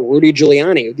 What about Rudy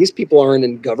Giuliani? These people aren't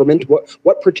in government.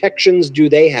 What protections do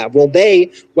they have? Well, they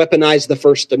weaponize the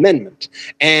First Amendment.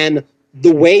 And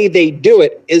the way they do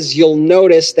it is you'll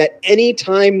notice that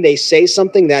anytime they say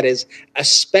something that is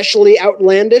especially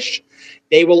outlandish,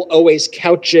 they will always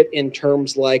couch it in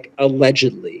terms like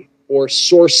allegedly or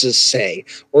sources say,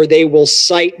 or they will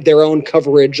cite their own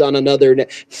coverage on another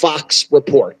Fox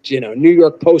report, New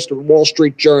York Post or Wall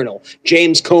Street Journal.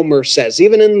 James Comer says,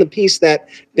 even in the piece that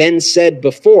Ben said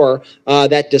before,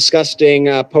 that disgusting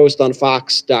post on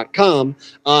Fox.com,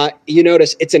 you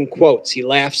notice it's in quotes. He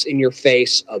laughs in your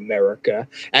face, America,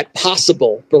 at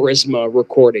possible Burisma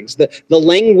recordings. The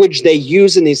language they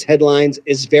use in these headlines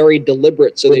is very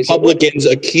deliberate. So Republicans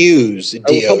accuse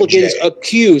DOJ. Republicans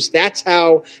accuse. That's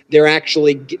how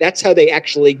they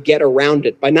actually get around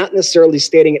it, by not necessarily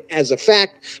stating it as a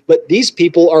fact, but these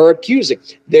people are accusing.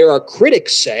 There are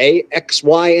critics say X,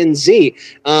 Y, and Z.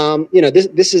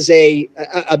 This is a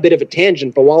bit of a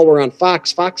tangent, but while we're on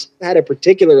Fox had a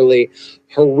particularly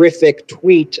horrific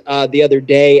tweet the other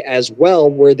day as well,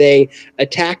 where they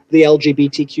attacked the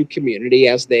LGBTQ community,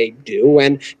 as they do.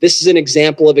 And this is an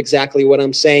example of exactly what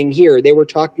I'm saying here. They were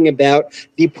talking about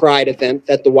the Pride event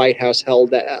that the White House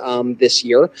held this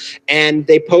year, and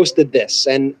they posted this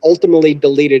and ultimately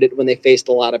deleted it when they faced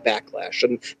a lot of backlash.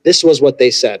 And this was what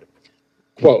they said,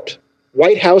 quote,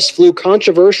 White House flew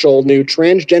controversial new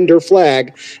transgender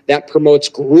flag that promotes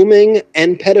grooming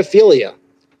and pedophilia,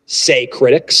 say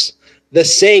critics. The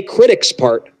say critics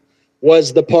part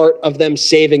was the part of them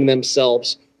saving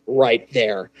themselves right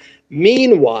there.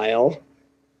 Meanwhile,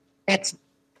 that's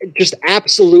just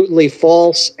absolutely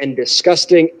false and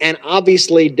disgusting and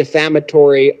obviously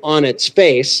defamatory on its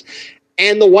face.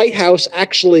 And the White House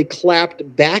actually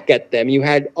clapped back at them. You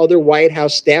had other White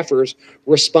House staffers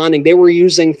responding. They were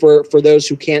using, for those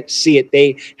who can't see it,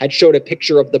 they had showed a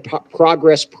picture of the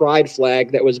Progress Pride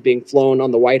flag that was being flown on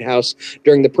the White House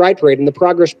during the Pride Parade. And the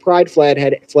Progress Pride flag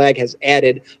has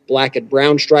added black and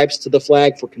brown stripes to the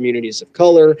flag for communities of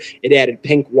color. It added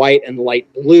pink, white, and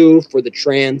light blue for the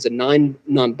trans and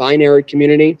non-binary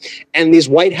community. And these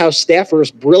White House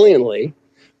staffers brilliantly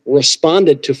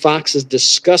responded to Fox's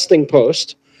disgusting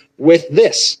post with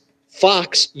this.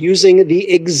 Fox using the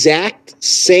exact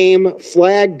same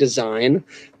flag design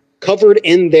covered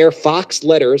in their Fox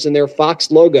letters and their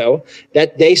Fox logo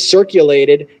that they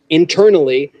circulated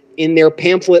internally in their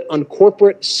pamphlet on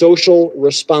corporate social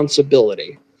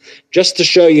responsibility. Just to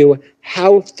show you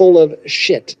how full of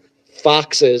shit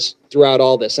Fox is throughout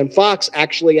all this. And Fox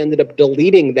actually ended up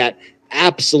deleting that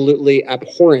absolutely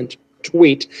abhorrent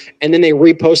tweet, and then they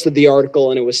reposted the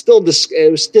article, and it was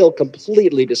still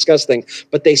completely disgusting,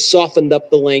 but they softened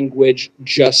up the language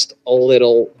just a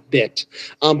little bit.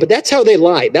 But that's how they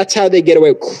lie. That's how they get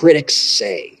away. Critics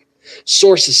say,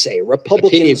 sources say,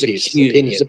 Republicans accuse.